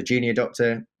a junior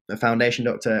doctor, a foundation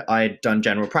doctor. I'd done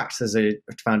general practice as a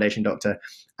foundation doctor,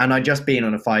 and I'd just been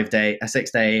on a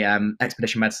 6-day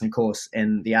expedition medicine course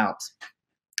in the Alps.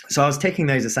 So I was taking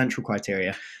those essential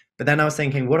criteria, but then I was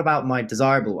thinking, what about my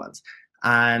desirable ones?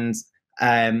 And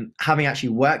having actually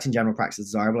worked in general practice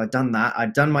desirable, I'd done that.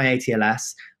 I'd done my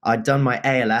ATLS, I'd done my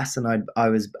ALS, and I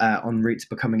was en route to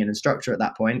becoming an instructor at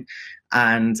that point.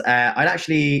 And I'd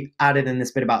actually added in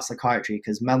this bit about psychiatry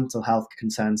because mental health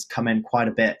concerns come in quite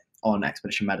a bit on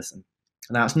expedition medicine.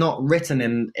 Now, it's not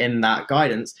written in that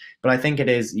guidance, but I think it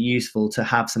is useful to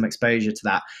have some exposure to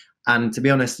that. And to be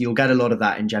honest, you'll get a lot of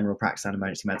that in general practice and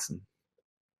emergency medicine.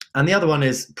 And the other one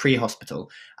is pre-hospital.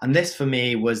 And this for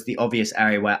me was the obvious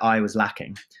area where I was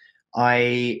lacking.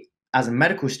 I, as a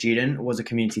medical student, was a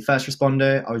community first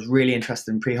responder. I was really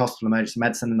interested in pre-hospital emergency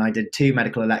medicine, and I did 2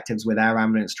 medical electives with air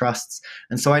ambulance trusts.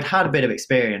 And so I'd had a bit of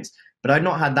experience, but I'd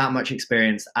not had that much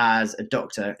experience as a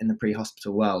doctor in the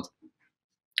pre-hospital world.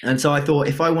 And so I thought,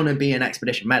 if I want to be an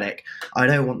expedition medic, I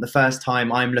don't want the first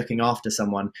time I'm looking after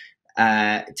someone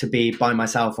to be by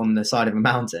myself on the side of a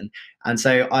mountain. And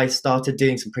so I started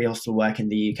doing some pre-hospital work in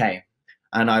the UK.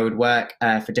 And I would work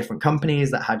for different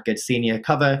companies that had good senior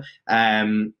cover,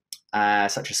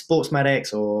 such as Sports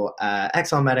Medics or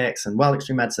XR Medics and World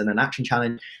Extreme Medicine and Action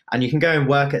Challenge. And you can go and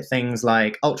work at things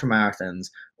like ultramarathons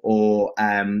or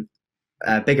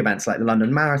big events like the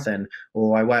London Marathon,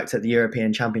 or I worked at the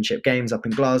European Championship Games up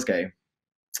in Glasgow.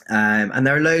 And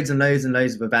there are loads and loads and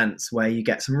loads of events where you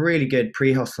get some really good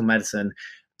pre-hospital medicine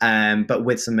but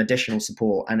with some additional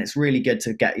support. And it's really good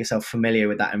to get yourself familiar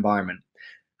with that environment.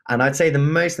 And I'd say the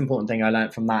most important thing I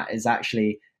learned from that is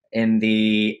actually in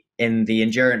the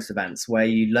endurance events, where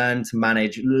you learn to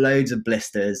manage loads of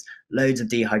blisters, loads of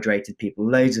dehydrated people,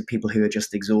 loads of people who are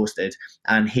just exhausted,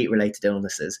 and heat related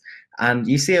illnesses. And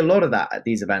you see a lot of that at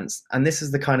these events. And this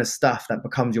is the kind of stuff that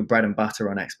becomes your bread and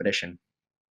butter on expedition.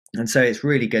 And so it's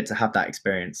really good to have that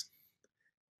experience.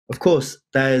 Of course,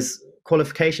 there's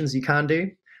qualifications you can do,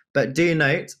 but do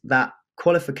note that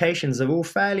qualifications are all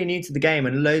fairly new to the game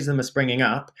and loads of them are springing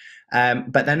up,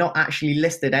 but they're not actually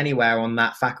listed anywhere on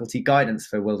that faculty guidance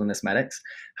for wilderness medics.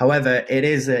 However,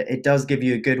 it does give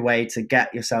you a good way to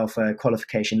get yourself a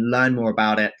qualification, learn more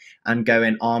about it, and go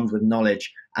in armed with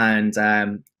knowledge and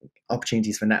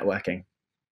opportunities for networking.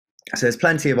 So there's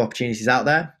plenty of opportunities out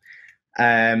there.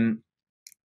 And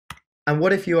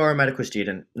what if you are a medical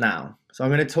student now? So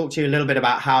I'm going to talk to you a little bit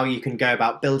about how you can go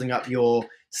about building up your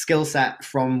skill set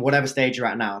from whatever stage you're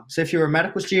at now. So if you're a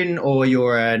medical student or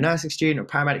you're a nursing student or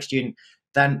paramedic student,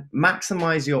 then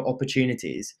maximize your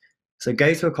opportunities. So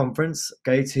go to a conference,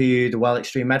 go to the World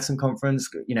Extreme Medicine Conference,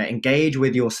 engage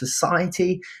with your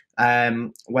society,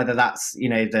 whether that's,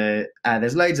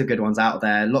 there's loads of good ones out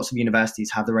there. Lots of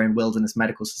universities have their own wilderness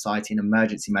medical society and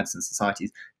emergency medicine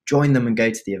societies. Join them and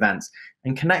go to the events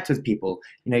and connect with people.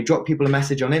 Drop people a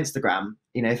message on Instagram.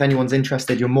 If anyone's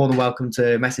interested, you're more than welcome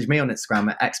to message me on Instagram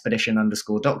at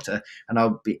expedition_doctor, and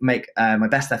I'll make my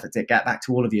best effort to get back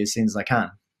to all of you as soon as I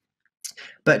can.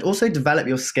 But also develop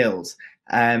your skills.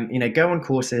 Go on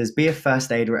courses, be a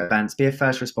first aider at events, be a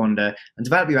first responder, and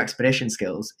develop your expedition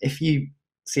skills. If you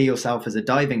see yourself as a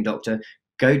diving doctor,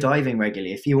 go diving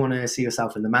regularly. If you want to see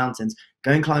yourself in the mountains,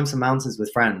 go and climb some mountains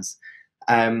with friends.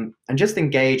 And just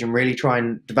engage and really try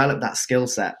and develop that skill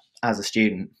set as a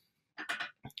student.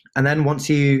 And then once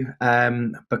you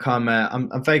become,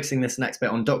 I'm focusing this next bit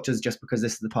on doctors just because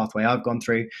this is the pathway I've gone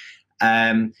through.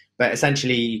 But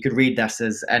essentially, you could read this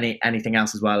as anything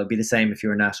else as well. It'd be the same if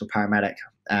you're a nurse or paramedic.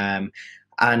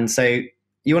 And so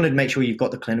you want to make sure you've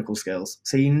got the clinical skills.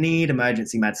 So you need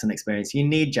emergency medicine experience, you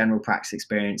need general practice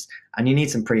experience, and you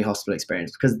need some pre-hospital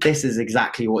experience, because this is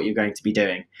exactly what you're going to be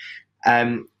doing.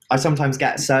 I sometimes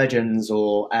get surgeons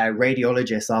or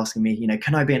radiologists asking me,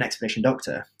 can I be an expedition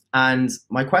doctor? And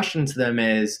my question to them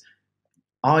is,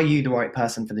 are you the right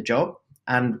person for the job?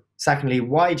 And secondly,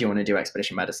 why do you want to do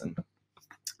expedition medicine?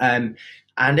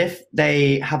 And if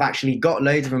they have actually got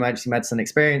loads of emergency medicine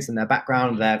experience in their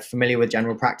background, they're familiar with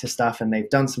general practice stuff, and they've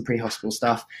done some pre-hospital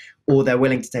stuff, or they're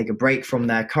willing to take a break from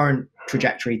their current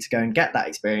trajectory to go and get that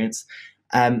experience,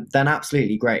 then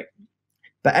absolutely great.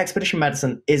 But expedition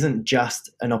medicine isn't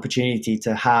just an opportunity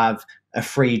to have a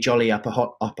free jolly up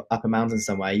a mountain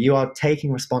somewhere. You are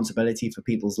taking responsibility for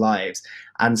people's lives.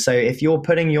 And so if you're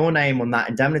putting your name on that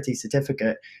indemnity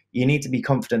certificate, you need to be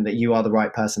confident that you are the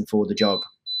right person for the job.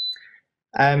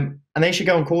 And they should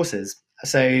go on courses.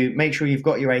 So make sure you've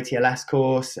got your ATLS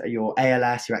course, your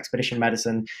ALS, your expedition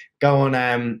medicine. Go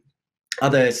on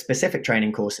other specific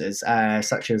training courses,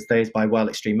 such as those by World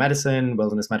Extreme Medicine,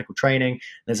 Wilderness Medical Training.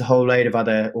 There's a whole load of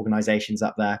other organizations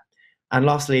up there. And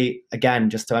lastly, again,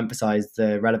 just to emphasize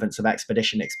the relevance of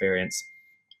expedition experience.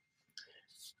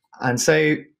 And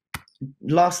so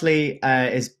lastly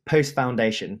is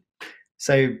post-foundation.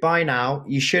 So by now,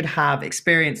 you should have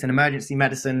experience in emergency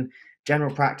medicine,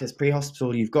 general practice,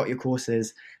 pre-hospital. You've got your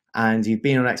courses, and you've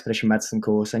been on an expedition medicine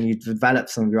course, and you've developed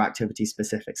some of your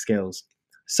activity-specific skills.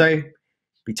 So it'll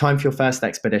be time for your first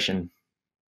expedition.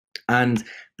 And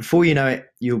before you know it,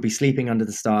 you'll be sleeping under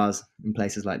the stars in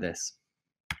places like this.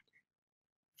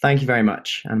 Thank you very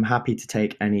much. I'm happy to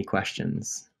take any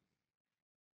questions.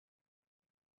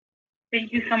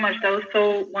 Thank you so much. That was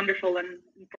so wonderful. And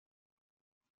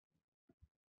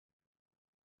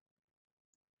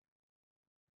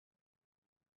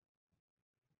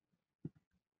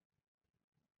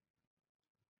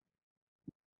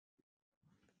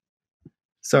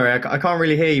sorry, I can't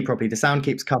really hear you properly. The sound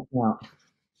keeps cutting out.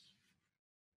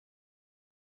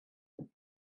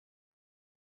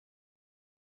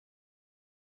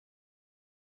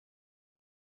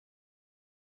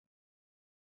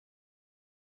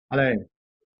 Hello.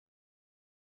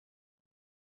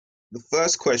 The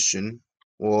first question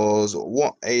was,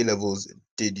 what A levels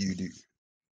did you do?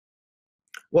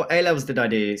 What A levels did I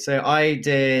do? So I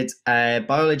did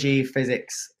biology,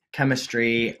 physics,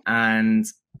 chemistry, and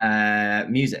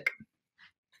music.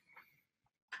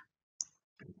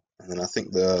 And then I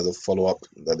think the follow-up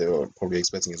that they were probably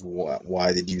expecting is,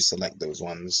 why did you select those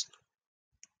ones?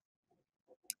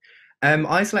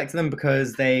 I selected them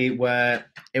because it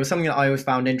was something that I always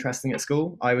found interesting at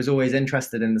school. I was always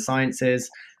interested in the sciences.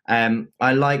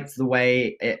 I liked the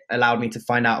way it allowed me to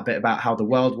find out a bit about how the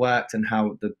world worked and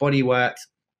how the body worked.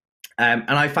 And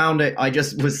I found I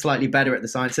just was slightly better at the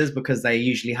sciences because they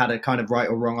usually had a kind of right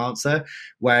or wrong answer,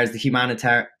 whereas the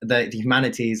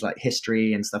humanities like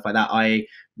history and stuff like that, I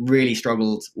really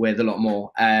struggled with a lot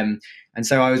more. And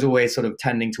so I was always sort of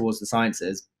tending towards the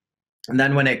sciences. And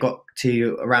then when it got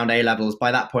to around A levels,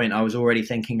 by that point I was already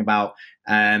thinking about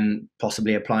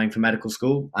possibly applying for medical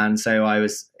school, and so I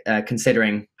was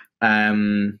considering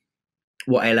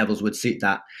what A levels would suit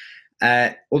that.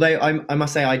 Although I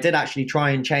must say I did actually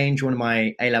try and change one of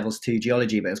my A levels to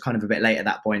geology, but it was kind of a bit late at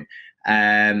that point.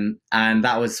 And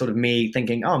that was sort of me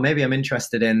thinking, oh, maybe I'm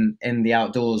interested in the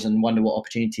outdoors and wonder what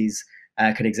opportunities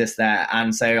could exist there.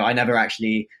 And so I never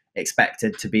actually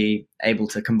expected to be able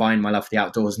to combine my love for the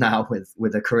outdoors now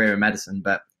with a career in medicine.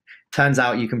 But turns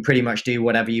out you can pretty much do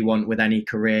whatever you want with any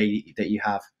career that you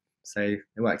have. So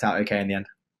it worked out okay in the end.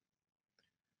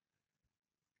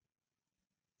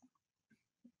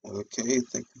 Okay,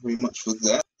 thank you very much for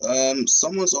that.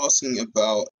 Someone's asking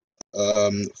about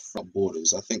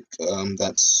Borders. I think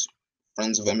that's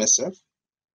Friends of MSF.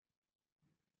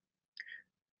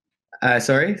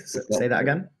 Sorry, say that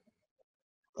again.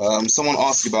 Someone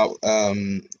asked about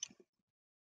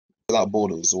Without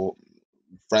Borders or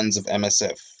Friends of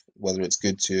MSF, whether it's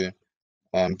good to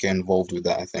get involved with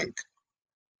that, I think.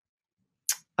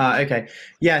 Okay.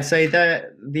 Yeah, so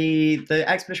the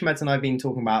expedition medicine I've been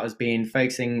talking about has been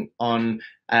focusing on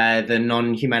the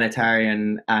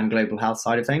non-humanitarian and global health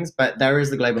side of things, but there is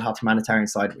the global health humanitarian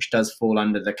side, which does fall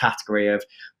under the category of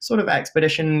sort of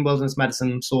expedition wilderness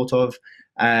medicine, sort of.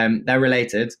 They're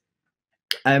related.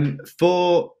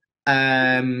 For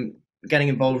getting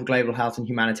involved with global health and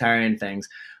humanitarian things,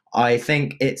 I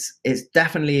think it's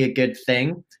definitely a good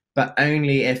thing, but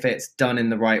only if it's done in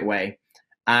the right way.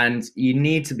 And you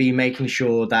need to be making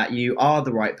sure that you are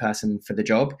the right person for the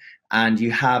job and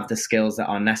you have the skills that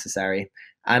are necessary.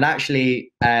 And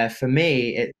actually, for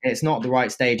me, it's not the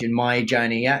right stage in my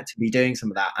journey yet to be doing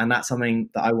some of that. And that's something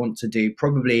that I want to do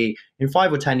probably in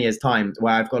 5 or 10 years' time,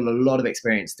 where I've got a lot of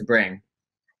experience to bring.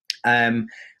 And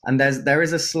there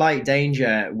is a slight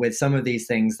danger with some of these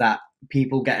things that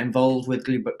people get involved with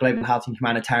global health and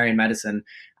humanitarian medicine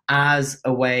as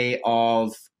a way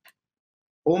of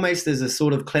almost as a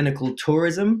sort of clinical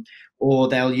tourism, or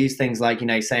they'll use things like,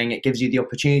 saying it gives you the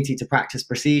opportunity to practice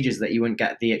procedures that you wouldn't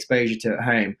get the exposure to at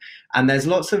home. And there's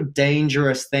lots of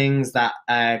dangerous things that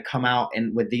come out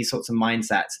with these sorts of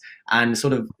mindsets, and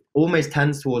sort of almost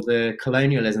tends towards a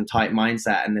colonialism type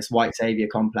mindset and this white savior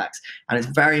complex. And it's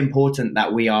very important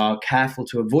that we are careful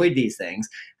to avoid these things.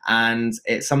 And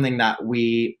it's something that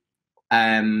we,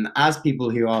 as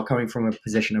people who are coming from a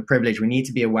position of privilege, we need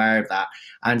to be aware of that.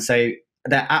 And so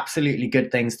they're absolutely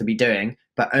good things to be doing,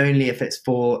 but only if it's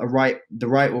for the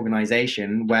right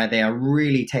organization, where they are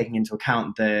really taking into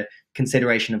account the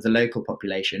consideration of the local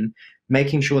population,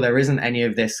 making sure there isn't any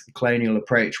of this colonial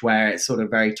approach where it's sort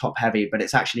of very top heavy, but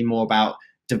it's actually more about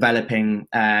developing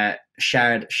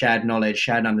shared knowledge,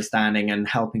 shared understanding, and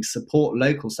helping support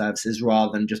local services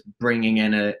rather than just bringing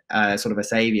in a sort of a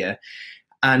savior,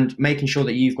 and making sure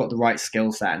that you've got the right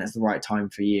skill set and it's the right time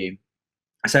for you.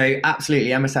 So absolutely,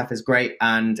 MSF is great,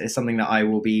 and it's something that I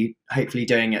will be hopefully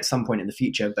doing at some point in the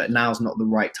future, but now's not the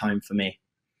right time for me.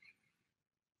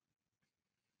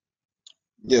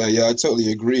 Yeah, I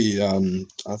totally agree.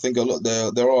 I think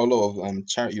there are a lot of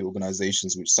charity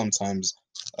organizations which sometimes,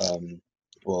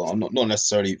 well, not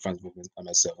necessarily Friends with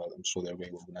MSF. I'm sure they're a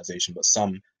great organization, but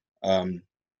some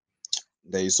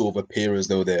they sort of appear as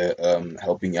though they're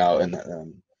helping out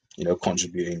and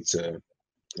contributing to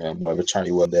whatever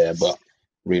charity work there, but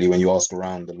really, when you ask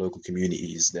around the local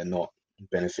communities, they're not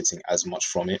benefiting as much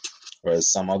from it.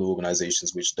 Whereas some other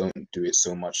organizations which don't do it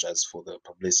so much as for the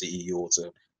publicity or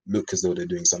to look as though they're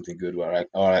doing something good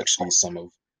are actually some of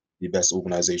the best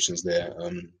organizations there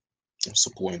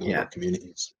supporting the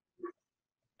communities.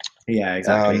 Yeah,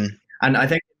 exactly. And I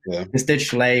think this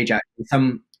digital age,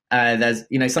 actually, there's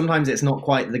sometimes it's not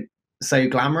quite so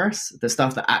glamorous, the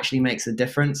stuff that actually makes a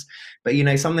difference, but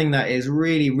something that is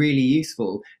really, really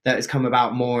useful that has come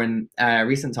about more in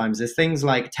recent times is things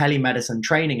like telemedicine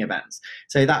training events.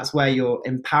 So that's where you're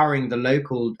empowering the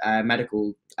local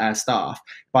medical staff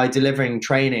by delivering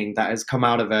training that has come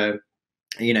out of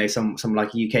some like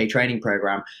UK training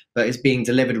program, but it's being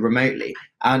delivered remotely,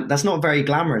 and that's not very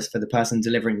glamorous for the person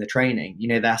delivering the training.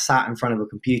 They're sat in front of a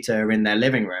computer in their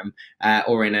living room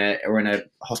or in a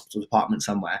hospital department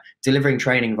somewhere delivering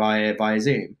training via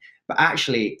Zoom. But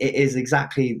actually, it is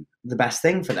exactly the best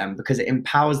thing for them, because it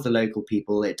empowers the local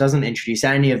people. It doesn't introduce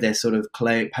any of this sort of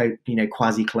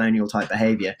quasi-colonial type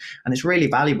behavior, and it's really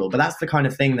valuable. But that's the kind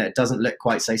of thing that doesn't look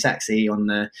quite so sexy on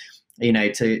the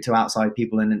to outside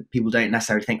people, and people don't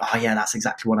necessarily think, oh yeah, that's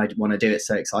exactly what I want to do, it's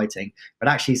so exciting. But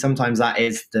actually sometimes that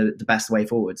is the best way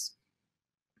forwards.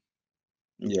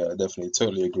 Yeah, definitely,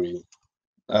 totally agree.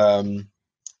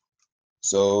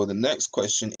 So the next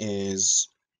question is,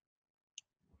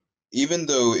 even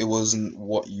though it wasn't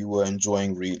what you were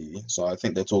enjoying really, so I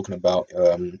think they're talking about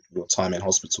your time in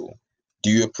hospital, do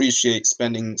you appreciate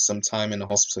spending some time in a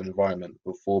hospital environment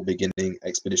before beginning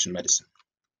expedition medicine?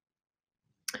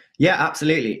 Yeah,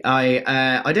 absolutely.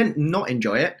 I didn't not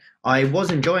enjoy it. I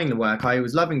was enjoying the work. I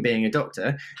was loving being a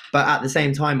doctor, but at the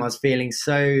same time, I was feeling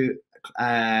so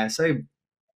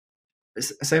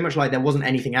much like there wasn't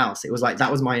anything else. It was like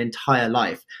that was my entire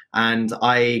life, and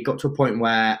I got to a point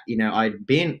where I'd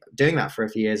been doing that for a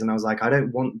few years, and I was like, I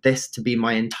don't want this to be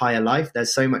my entire life.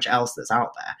 There's so much else that's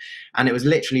out there, and it was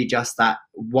literally just that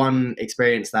one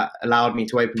experience that allowed me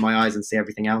to open my eyes and see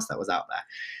everything else that was out there.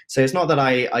 So it's not that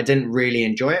I didn't really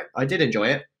enjoy it. I did enjoy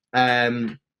it.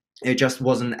 It just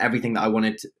wasn't everything that I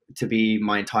wanted to be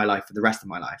my entire life for the rest of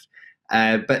my life.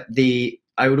 But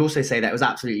I would also say that it was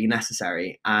absolutely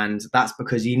necessary, and that's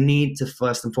because you need to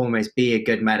first and foremost be a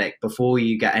good medic before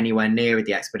you get anywhere near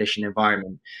the expedition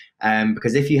environment.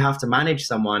 Because if you have to manage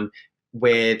someone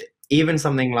with even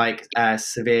something like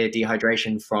severe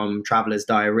dehydration from travelers'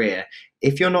 diarrhea,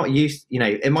 if you're not used,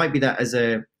 it might be that as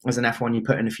an F1 you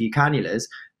put in a few cannulas,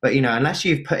 but unless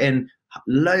you've put in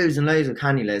loads and loads of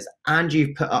cannulas, and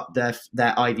you've put up their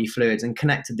IV fluids and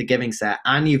connected the giving set,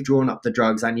 and you've drawn up the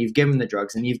drugs, and you've given the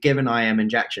drugs, and you've given IM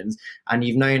injections, and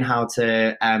you've known how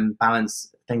to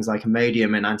balance things like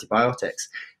Imodium and antibiotics,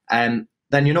 then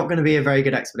you're not going to be a very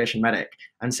good expedition medic.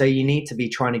 And so you need to be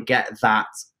trying to get that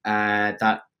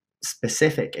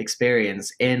specific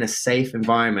experience in a safe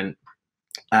environment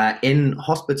in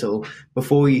hospital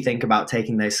before you think about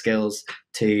taking those skills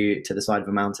to the side of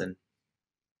a mountain.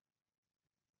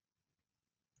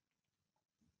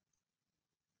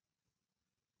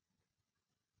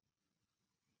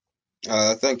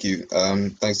 Thank you.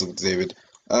 Thanks, Dr. David.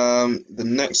 The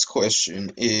next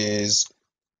question is,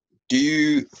 do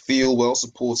you feel well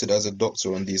supported as a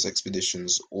doctor on these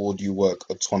expeditions, or do you work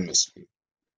autonomously?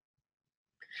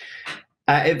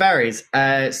 It varies.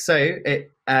 So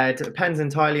it depends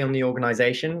entirely on the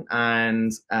organization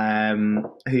and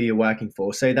who you're working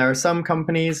for. So there are some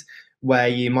companies where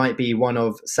you might be one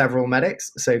of several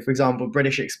medics. So, for example,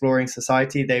 British Exploring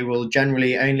Society, they will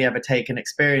generally only ever take an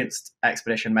experienced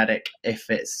expedition medic if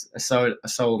it's a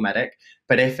sole medic.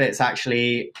 But if it's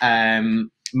actually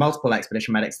multiple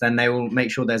expedition medics, then they will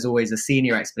make sure there's always a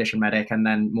senior expedition medic and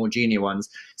then more junior ones,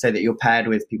 so that you're paired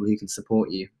with people who can support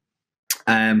you.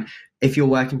 If you're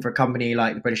working for a company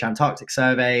like the British Antarctic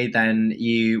Survey, then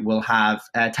you will have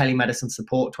telemedicine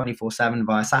support 24/7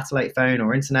 via satellite phone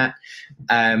or internet.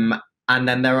 And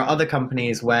then there are other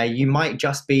companies where you might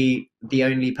just be the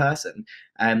only person.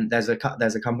 There's a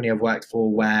company I've worked for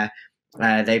where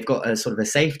they've got a sort of a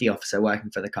safety officer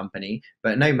working for the company,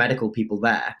 but no medical people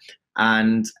there.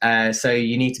 And so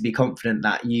you need to be confident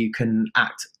that you can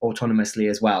act autonomously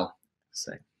as well.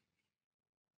 So.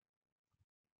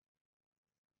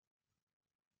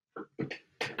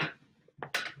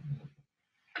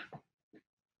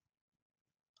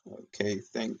 Okay,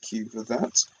 thank you for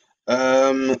that.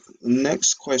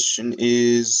 Next question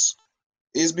is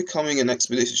becoming an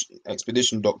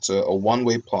expedition doctor a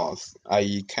one-way path,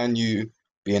 i.e., can you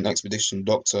be an expedition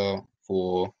doctor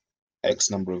for X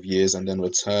number of years and then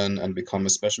return and become a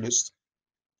specialist?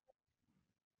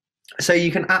 So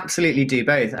you can absolutely do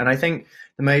both. And I think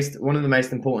one of the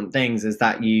most important things is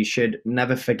that you should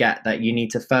never forget that you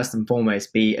need to first and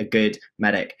foremost be a good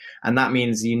medic. And that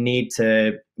means you need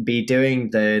to be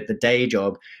doing the day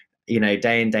job,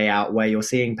 day in, day out, where you're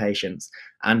seeing patients,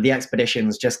 and the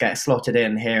expeditions just get slotted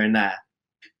in here and there.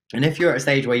 And if you're at a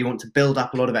stage where you want to build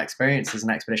up a lot of experience as an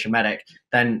expedition medic,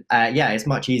 then it's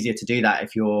much easier to do that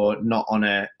if you're not on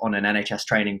an NHS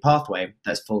training pathway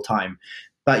that's full time.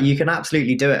 But you can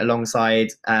absolutely do it alongside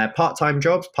part-time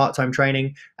jobs, part-time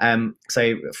training.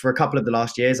 So for a couple of the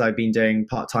last years, I've been doing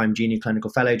part-time junior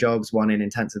clinical fellow jobs, one in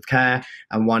intensive care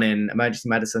and one in emergency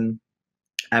medicine.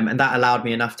 And that allowed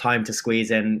me enough time to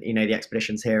squeeze in, the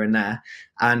expeditions here and there.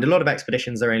 And a lot of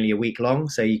expeditions are only a week long,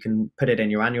 so you can put it in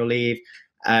your annual leave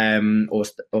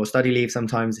or study leave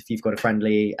sometimes if you've got a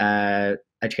friendly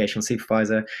educational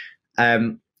supervisor.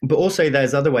 But also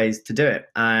there's other ways to do it.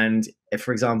 And if,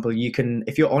 for example,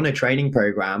 if you're on a training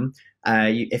program,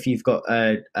 if you've got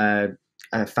a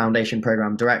a foundation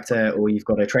program director, or you've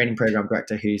got a training program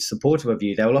director who's supportive of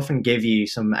you, they will often give you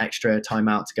some extra time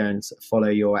out to go and follow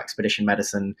your expedition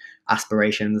medicine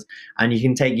aspirations. And you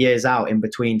can take years out in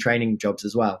between training jobs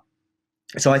as well.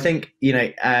 So I think,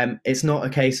 it's not a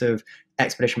case of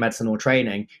expedition medicine or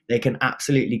training. They can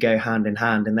absolutely go hand in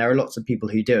hand. And there are lots of people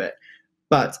who do it.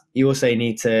 But you also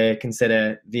need to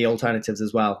consider the alternatives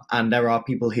as well. And there are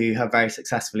people who have very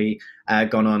successfully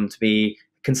gone on to be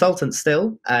consultants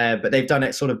still, but they've done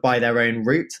it sort of by their own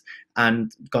route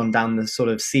and gone down the sort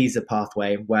of Caesar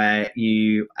pathway, where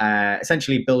you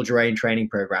essentially build your own training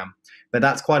program. But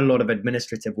that's quite a lot of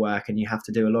administrative work, and you have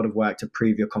to do a lot of work to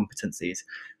prove your competencies.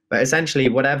 But essentially,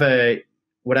 whatever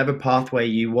pathway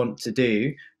you want to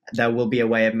do, there will be a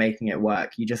way of making it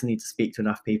work. You just need to speak to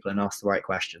enough people and ask the right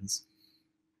questions.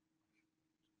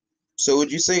 So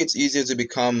would you say it's easier to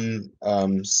become,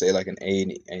 say, like an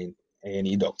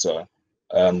A&E doctor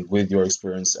with your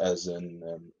experience as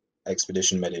an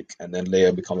expedition medic, and then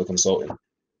later become a consultant,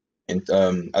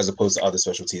 as opposed to other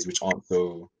specialties which aren't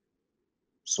so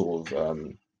sort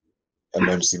of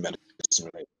emergency medicine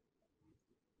related?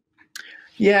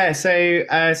 Yeah, so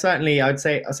certainly I'd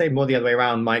say more the other way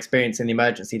around. My experience in the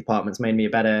emergency departments made me a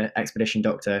better expedition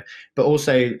doctor, but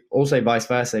also vice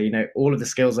versa. All of the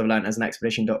skills I've learned as an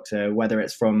expedition doctor, whether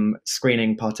it's from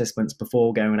screening participants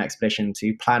before going on an expedition,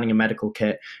 to planning a medical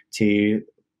kit, to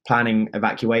planning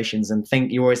evacuations, and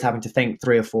you're always having to think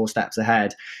 3 or 4 steps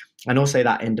ahead. And also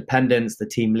that independence, the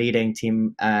team leading,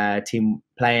 team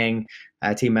playing,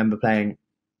 team member playing,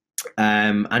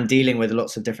 and dealing with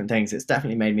lots of different things. It's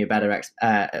definitely made me a better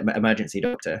emergency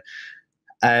doctor.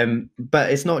 But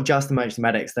it's not just emergency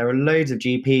medics. There are loads of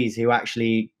GPs who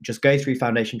actually just go through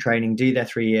foundation training, do their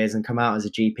 3 years, and come out as a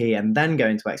GP, and then go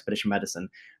into expedition medicine.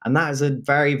 And that is a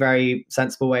very, very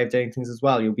sensible way of doing things as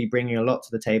well. You'll be bringing a lot to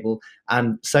the table,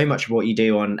 and so much of what you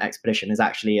do on expedition is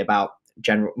actually about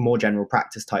more general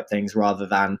practice type things, rather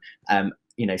than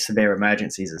severe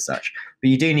emergencies as such. But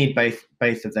you do need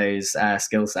both of those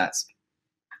skill sets.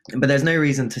 But there's no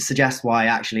reason to suggest why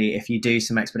actually, if you do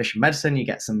some expedition medicine, you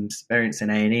get some experience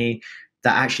in A&E,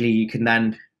 that actually you can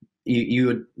then you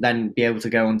would then be able to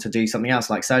go on to do something else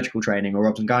like surgical training or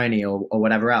obs and gynae or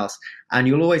whatever else. And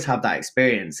you'll always have that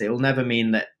experience. It will never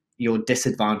mean that you're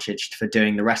disadvantaged for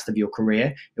doing the rest of your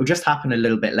career. It'll just happen a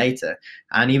little bit later.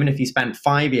 And even if you spent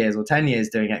 5 years or 10 years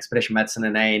doing expedition medicine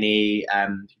and A&E,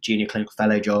 junior clinical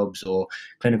fellow jobs or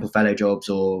clinical fellow jobs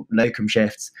or locum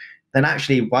shifts, then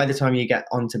actually by the time you get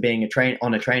onto being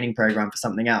on a training program for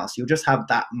something else, you'll just have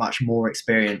that much more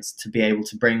experience to be able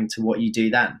to bring to what you do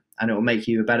then, and it will make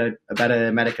you a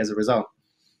better medic as a result.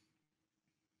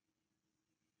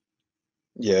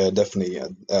 Yeah, definitely.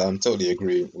 Totally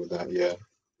agree with that. Yeah.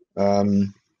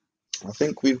 I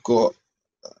think we've got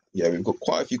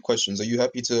quite a few questions. Are you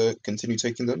happy to continue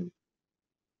taking them?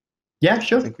 Yeah,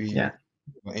 sure. I think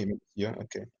yeah,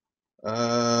 okay.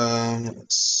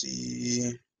 Let's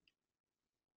see.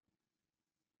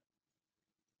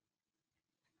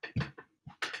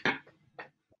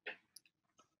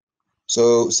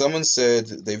 So someone said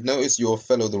they've noticed you're a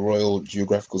fellow of the Royal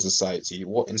Geographical Society.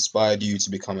 What inspired you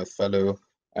to become a fellow,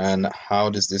 and how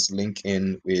does this link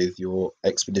in with your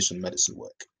expedition medicine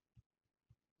work?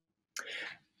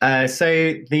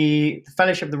 So the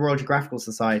Fellowship of the Royal Geographical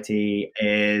Society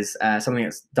is something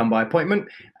that's done by appointment.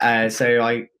 So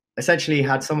I essentially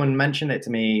had someone mention it to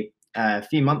me a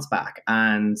few months back,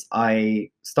 and I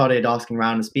started asking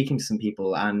around and speaking to some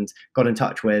people, and got in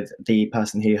touch with the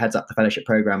person who heads up the fellowship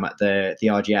program at the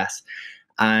RGS.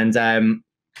 And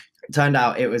it turned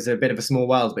out it was a bit of a small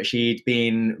world, but she'd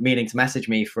been meaning to message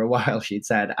me for a while, she'd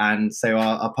said. And so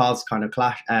our paths kind of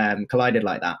collided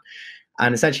like that.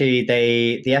 And essentially,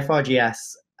 the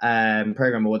FRGS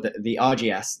program, or the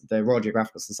RGS, the Royal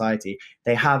Geographical Society,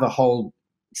 they have a whole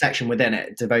section within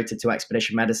it devoted to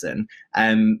expedition medicine,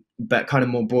 but kind of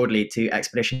more broadly to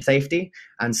expedition safety.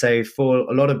 And so for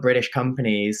a lot of British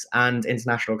companies and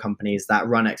international companies that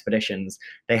run expeditions,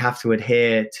 they have to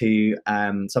adhere to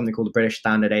something called the British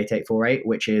Standard 8848,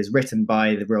 which is written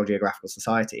by the Royal Geographical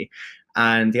Society.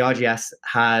 And the RGS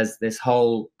has this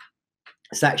whole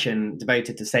section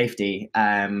devoted to safety,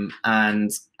 and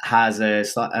has a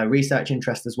research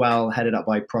interest as well, headed up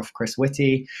by Prof. Chris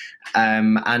Whitty.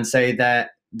 And so there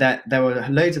were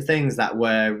loads of things that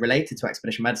were related to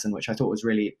expedition medicine, which I thought was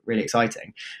really, really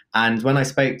exciting. And when I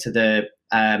spoke to the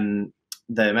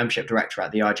membership director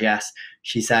at the RGS,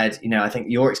 she said, I think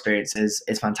your experience is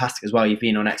fantastic as well. You've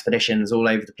been on expeditions all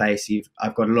over the place.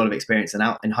 I've got a lot of experience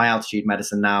in high altitude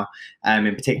medicine now,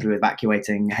 in particular with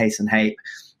evacuating Hayes and Hape.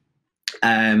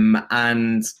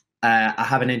 And I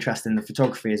have an interest in the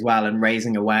photography as well, and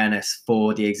raising awareness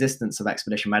for the existence of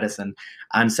expedition medicine.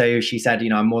 And so she said,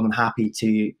 I'm more than happy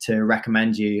to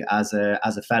recommend you as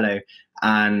a fellow.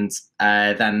 And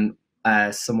then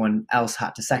someone else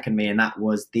had to second me, and that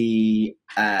was the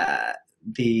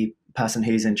person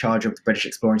who's in charge of the British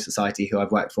Exploring Society, who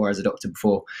I've worked for as a doctor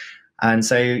before. And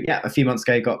so, a few months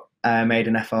ago, got made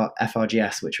an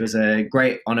FRGS, which was a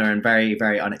great honor and very,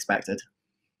 very unexpected.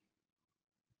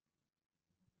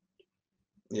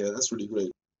 Yeah, that's really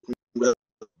great.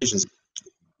 Congratulations.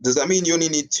 Does that mean you only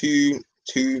need two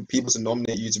people to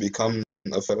nominate you to become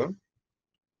a fellow?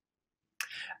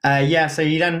 So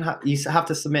you have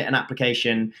to submit an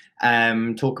application,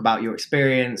 talk about your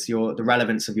experience, the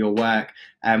relevance of your work,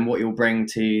 what you'll bring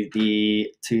to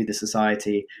the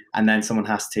society, and then someone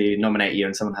has to nominate you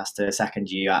and someone has to second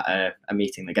you at a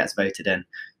meeting that gets voted in.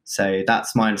 So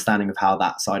that's my understanding of how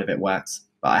that side of it works,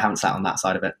 but I haven't sat on that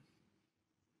side of it.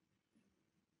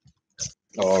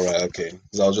 All right, okay.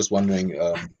 Because I was just wondering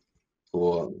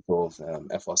for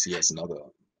FRCS and other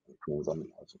things,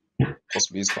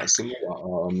 possibly it's quite similar.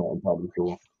 I'm not entirely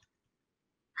sure.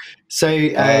 So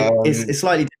it's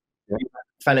slightly different.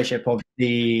 Fellowship of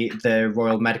the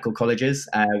Royal Medical Colleges,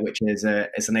 which is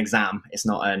it's an exam. It's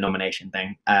not a nomination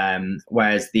thing.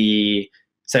 Whereas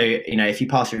if you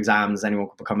pass your exams, anyone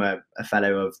can become a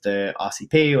fellow of the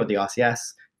RCP or the RCS,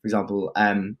 for example.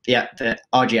 The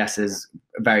RGS is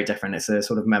very different. It's a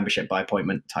sort of membership by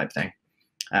appointment type thing.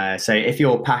 So if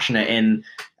you're passionate in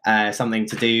something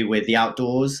to do with the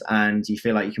outdoors and you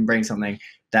feel like you can bring something,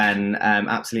 then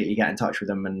absolutely get in touch with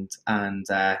them and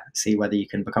see whether you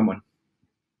can become one.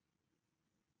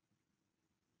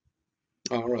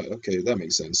 All right, okay, that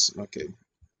makes sense. Okay,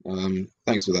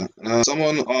 thanks for that.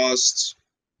 Someone asked,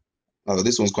 oh,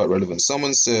 this one's quite relevant.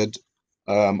 Someone said,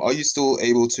 are you still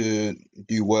able to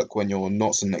do work when you're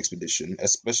not on an expedition,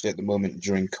 especially at the moment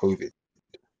during COVID?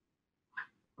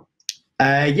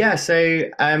 So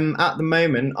at the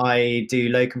moment, I do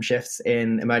locum shifts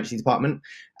in emergency department.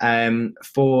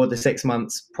 For the 6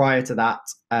 months prior to that,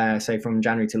 so from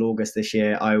January till August this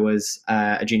year, I was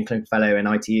a junior clinical fellow in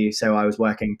ITU. So I was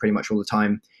working pretty much all the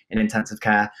time in intensive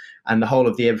care. And the whole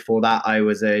of the year before that, I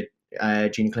was a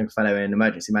junior clinical fellow in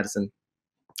emergency medicine.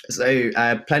 So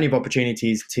plenty of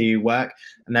opportunities to work.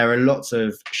 And there are lots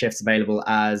of shifts available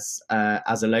as a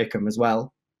locum as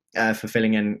well. For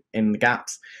filling in the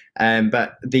gaps.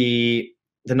 But the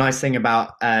nice thing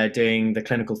about doing the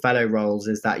clinical fellow roles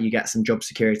is that you get some job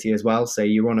security as well. So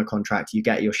you're on a contract, you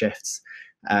get your shifts.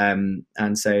 And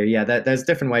so, there's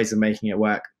different ways of making it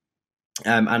work.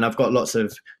 And I've got lots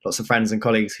of friends and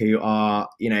colleagues who are,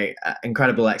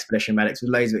 incredible expedition medics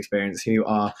with loads of experience who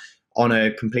are on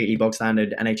a completely bog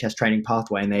standard NHS training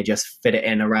pathway, and they just fit it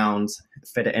in around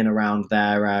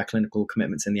their clinical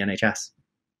commitments in the NHS.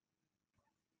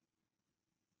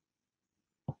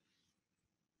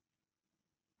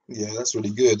 Yeah, that's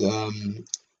really good.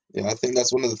 I think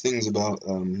that's one of the things about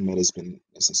medicine,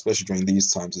 especially during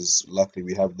these times, is luckily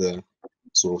we have the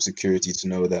sort of security to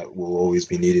know that we'll always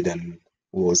be needed and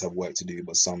we'll always have work to do.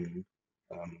 But some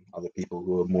other people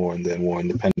who are more in the more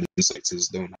independent sectors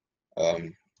don't have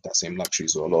that same luxury,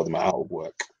 so a lot of them are out of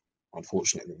work,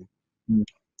 unfortunately.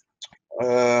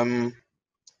 I'm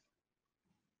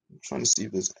trying to see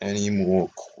if there's any more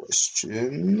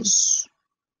questions.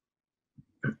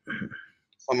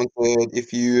 Someone said,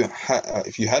 if you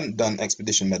hadn't done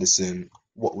expedition medicine,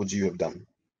 what would you have done?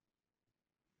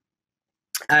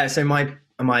 So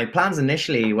my plans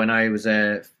initially, when I was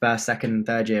a first, second,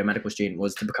 third year medical student,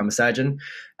 was to become a surgeon,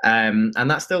 and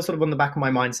that's still sort of on the back of my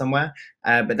mind somewhere.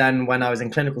 But then when I was in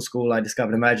clinical school, I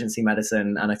discovered emergency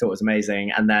medicine, and I thought it was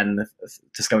amazing. And then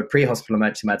discovered pre-hospital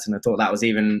emergency medicine, I thought that was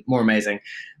even more amazing.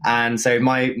 And so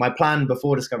my plan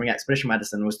before discovering expedition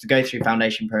medicine was to go through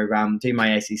foundation program, do my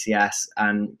ACCS,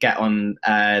 and get on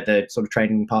the sort of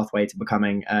training pathway to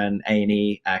becoming an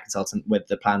A&E consultant, with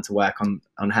the plan to work on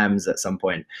HEMS at some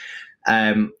point.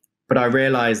 But I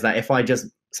realized that if I just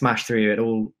smash through it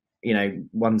all,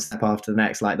 one step after the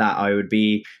next like that, I would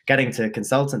be getting to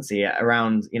consultancy at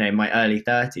around, my early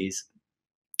 30s.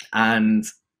 And,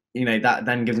 that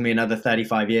then gives me another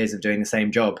 35 years of doing the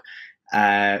same job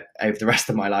over the rest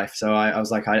of my life. So I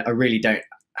was like, I really don't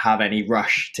have any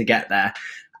rush to get there.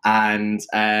 And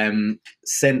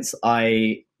since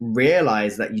I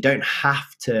realized that you don't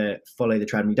have to follow the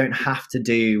trend, you don't have to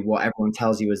do what everyone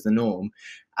tells you is the norm,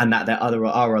 and that there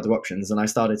are other options, and I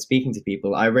started speaking to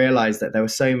people, I realized that there were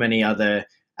so many other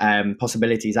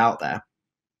possibilities out there.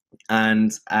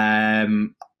 And I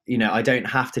don't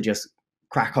have to just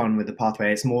crack on with the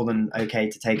pathway. It's more than okay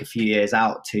to take a few years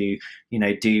out to,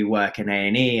 do work in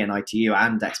A&E and ITU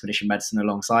and expedition medicine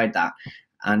alongside that.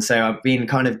 And so I've been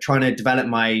kind of trying to develop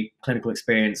my clinical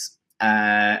experience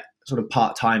sort of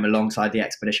part-time alongside the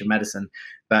expedition medicine.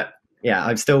 But yeah,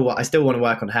 I still want to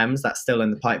work on HEMS. That's still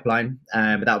in the pipeline,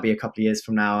 but that'll be a couple of years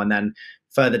from now. And then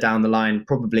further down the line,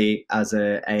 probably as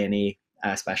a A&E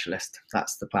specialist.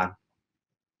 That's the plan.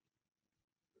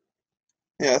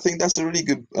 Yeah, I think that's a really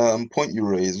good point you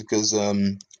raised, because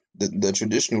the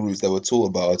traditional routes that we're taught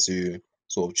about to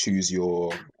sort of choose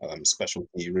your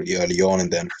specialty really early on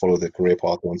and then follow the career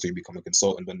path until you become a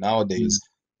consultant. But nowadays,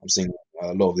 I'm seeing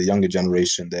a lot of the younger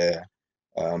generation, they're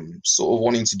sort of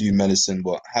wanting to do medicine,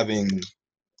 but having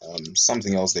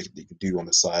something else they can do on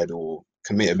the side, or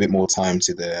commit a bit more time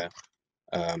to their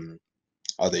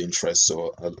other interests.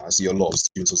 So I see a lot of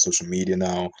students on social media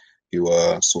now who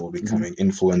are sort of becoming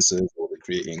influencers, or they're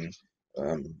creating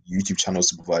YouTube channels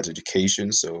to provide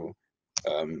education. So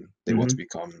they want to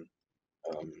become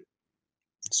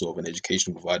sort of an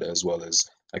education provider as well as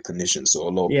a clinician. So a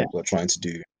lot of people are trying to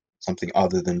do something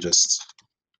other than just,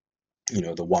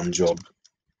 the one job.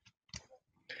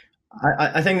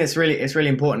 I think it's really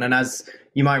important. And as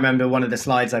you might remember, one of the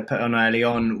slides I put on early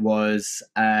on was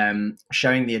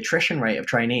showing the attrition rate of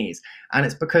trainees. And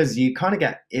it's because you kind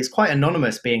of it's quite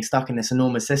anonymous being stuck in this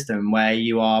enormous system where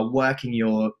you are working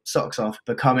your socks off,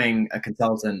 becoming a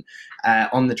consultant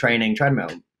on the training treadmill.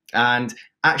 And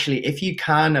actually, if you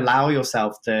can allow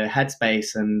yourself the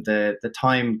headspace and the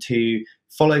time to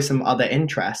follow some other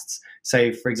interests.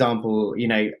 So, for example,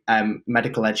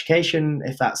 medical education,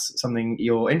 if that's something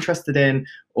you're interested in,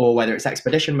 or whether it's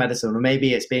expedition medicine, or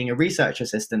maybe it's being a research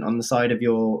assistant on the side of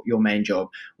your main job,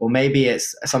 or maybe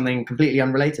it's something completely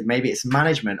unrelated. Maybe it's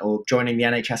management or joining the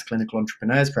NHS Clinical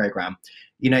Entrepreneurs Program.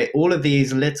 All of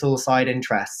these little side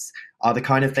interests are the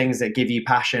kind of things that give you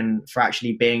passion for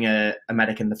actually being a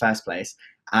medic in the first place.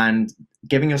 And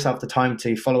giving yourself the time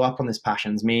to follow up on these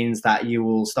passions means that you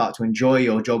will start to enjoy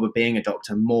your job of being a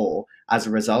doctor more as a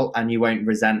result, and you won't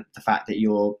resent the fact that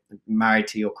you're married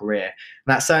to your career. And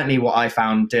that's certainly what I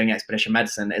found doing expedition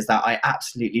medicine, is that I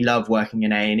absolutely love working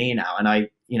in A&E now. And I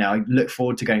look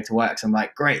forward to going to work. So I'm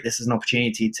like, great, this is an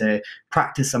opportunity to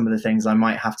practice some of the things I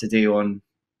might have to do on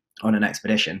an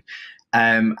expedition.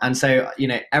 And so,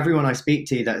 everyone I speak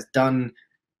to that's done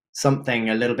something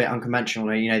a little bit unconventional,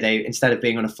 they, instead of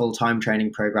being on a full-time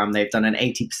training program, they've done an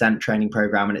 80% training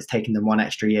program, and it's taken them 1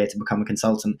 extra year to become a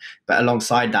consultant. But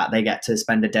alongside that, they get to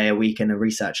spend a day a week in a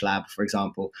research lab, for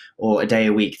example, or a day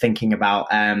a week thinking about,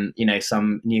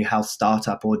 some new health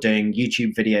startup, or doing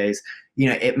YouTube videos.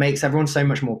 It makes everyone so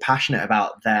much more passionate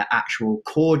about their actual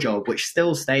core job, which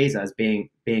still stays as being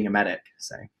a medic.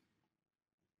 So.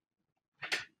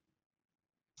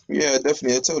 Yeah,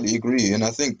 definitely. I totally agree. And I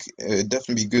think it'd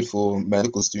definitely be good for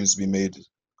medical students to be made,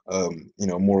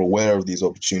 more aware of these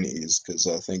opportunities, because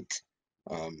I think,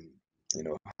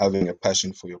 having a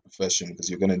passion for your profession, because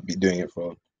you're going to be doing it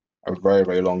for a very,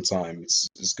 very long time,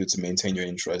 it's good to maintain your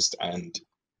interest, and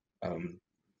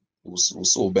will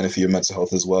sort of benefit your mental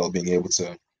health as well, being able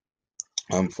to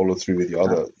follow through with your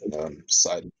other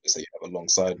side that you have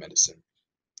alongside medicine.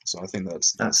 So I think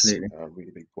that's Absolutely a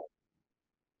really big point.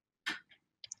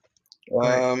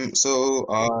 Right. So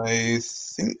I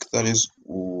think that is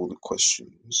all the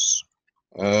questions.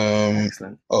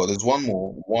 Excellent. Oh, there's one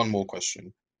more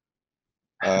question.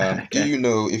 Okay. Do you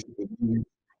know if you could do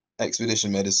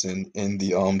expedition medicine in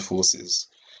the armed forces,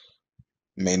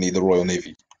 mainly the Royal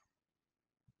Navy?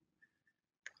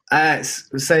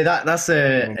 So that's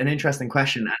an interesting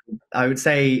question. I would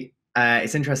say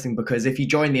it's interesting because if you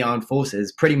join the armed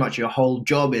forces, pretty much your whole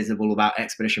job is all about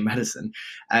expedition medicine.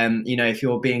 If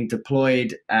you're being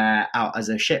deployed out as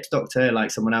a ship's doctor,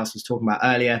 like someone else was talking about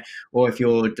earlier, or if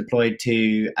you're deployed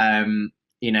to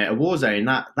a war zone,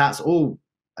 that's all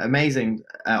amazing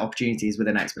opportunities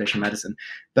within expedition medicine.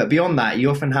 But beyond that, you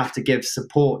often have to give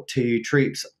support to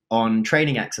troops on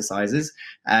training exercises,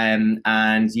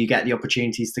 and you get the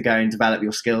opportunities to go and develop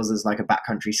your skills as like a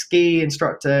backcountry ski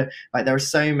instructor. Like, there are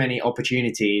so many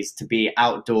opportunities to be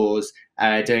outdoors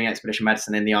doing expedition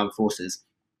medicine in the armed forces.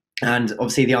 And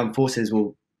obviously the armed forces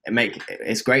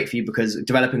it's great for you because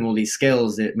developing all these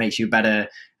skills, it makes you better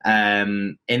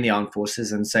in the armed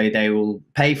forces, and so they will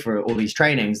pay for all these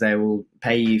trainings. They will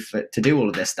pay you to do all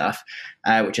of this stuff,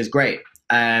 which is great.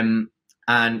 And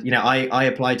I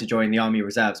applied to join the Army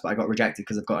Reserves, but I got rejected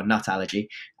because I've got a nut allergy,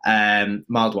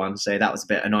 mild one, so that was a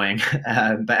bit annoying.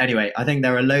 But anyway, I think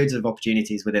there are loads of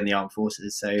opportunities within the armed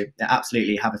forces, so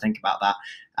absolutely have a think about that.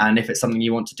 And if it's something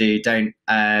you want to do, don't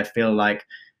feel like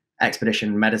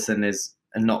expedition medicine is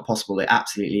not possible. It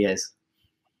absolutely is.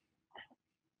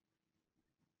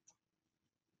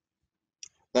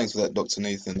 Thanks for that, Dr.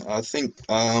 Nathan. I think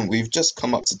we've just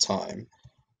come up to time,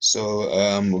 so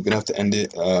we're gonna have to end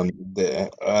it there.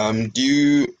 Do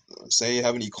you say you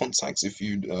have any contacts if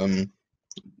you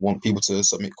want people to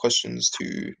submit questions to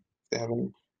if they have any?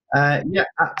 Yeah,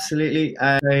 absolutely.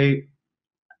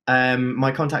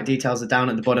 My contact details are down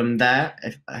at the bottom there.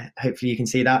 If, hopefully you can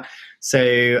see that.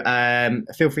 So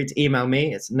feel free to email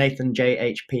me. It's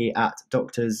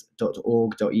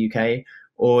nathanjhp@doctors.org.uk,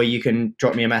 or you can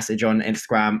drop me a message on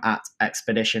Instagram at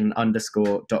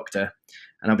expedition_doctor,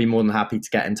 and I'll be more than happy to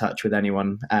get in touch with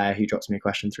anyone who drops me a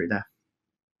question through there.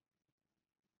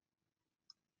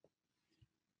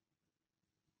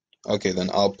 Okay, then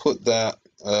I'll put that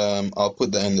in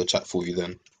the chat for you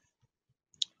then.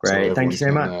 Great, thank you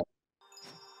so much.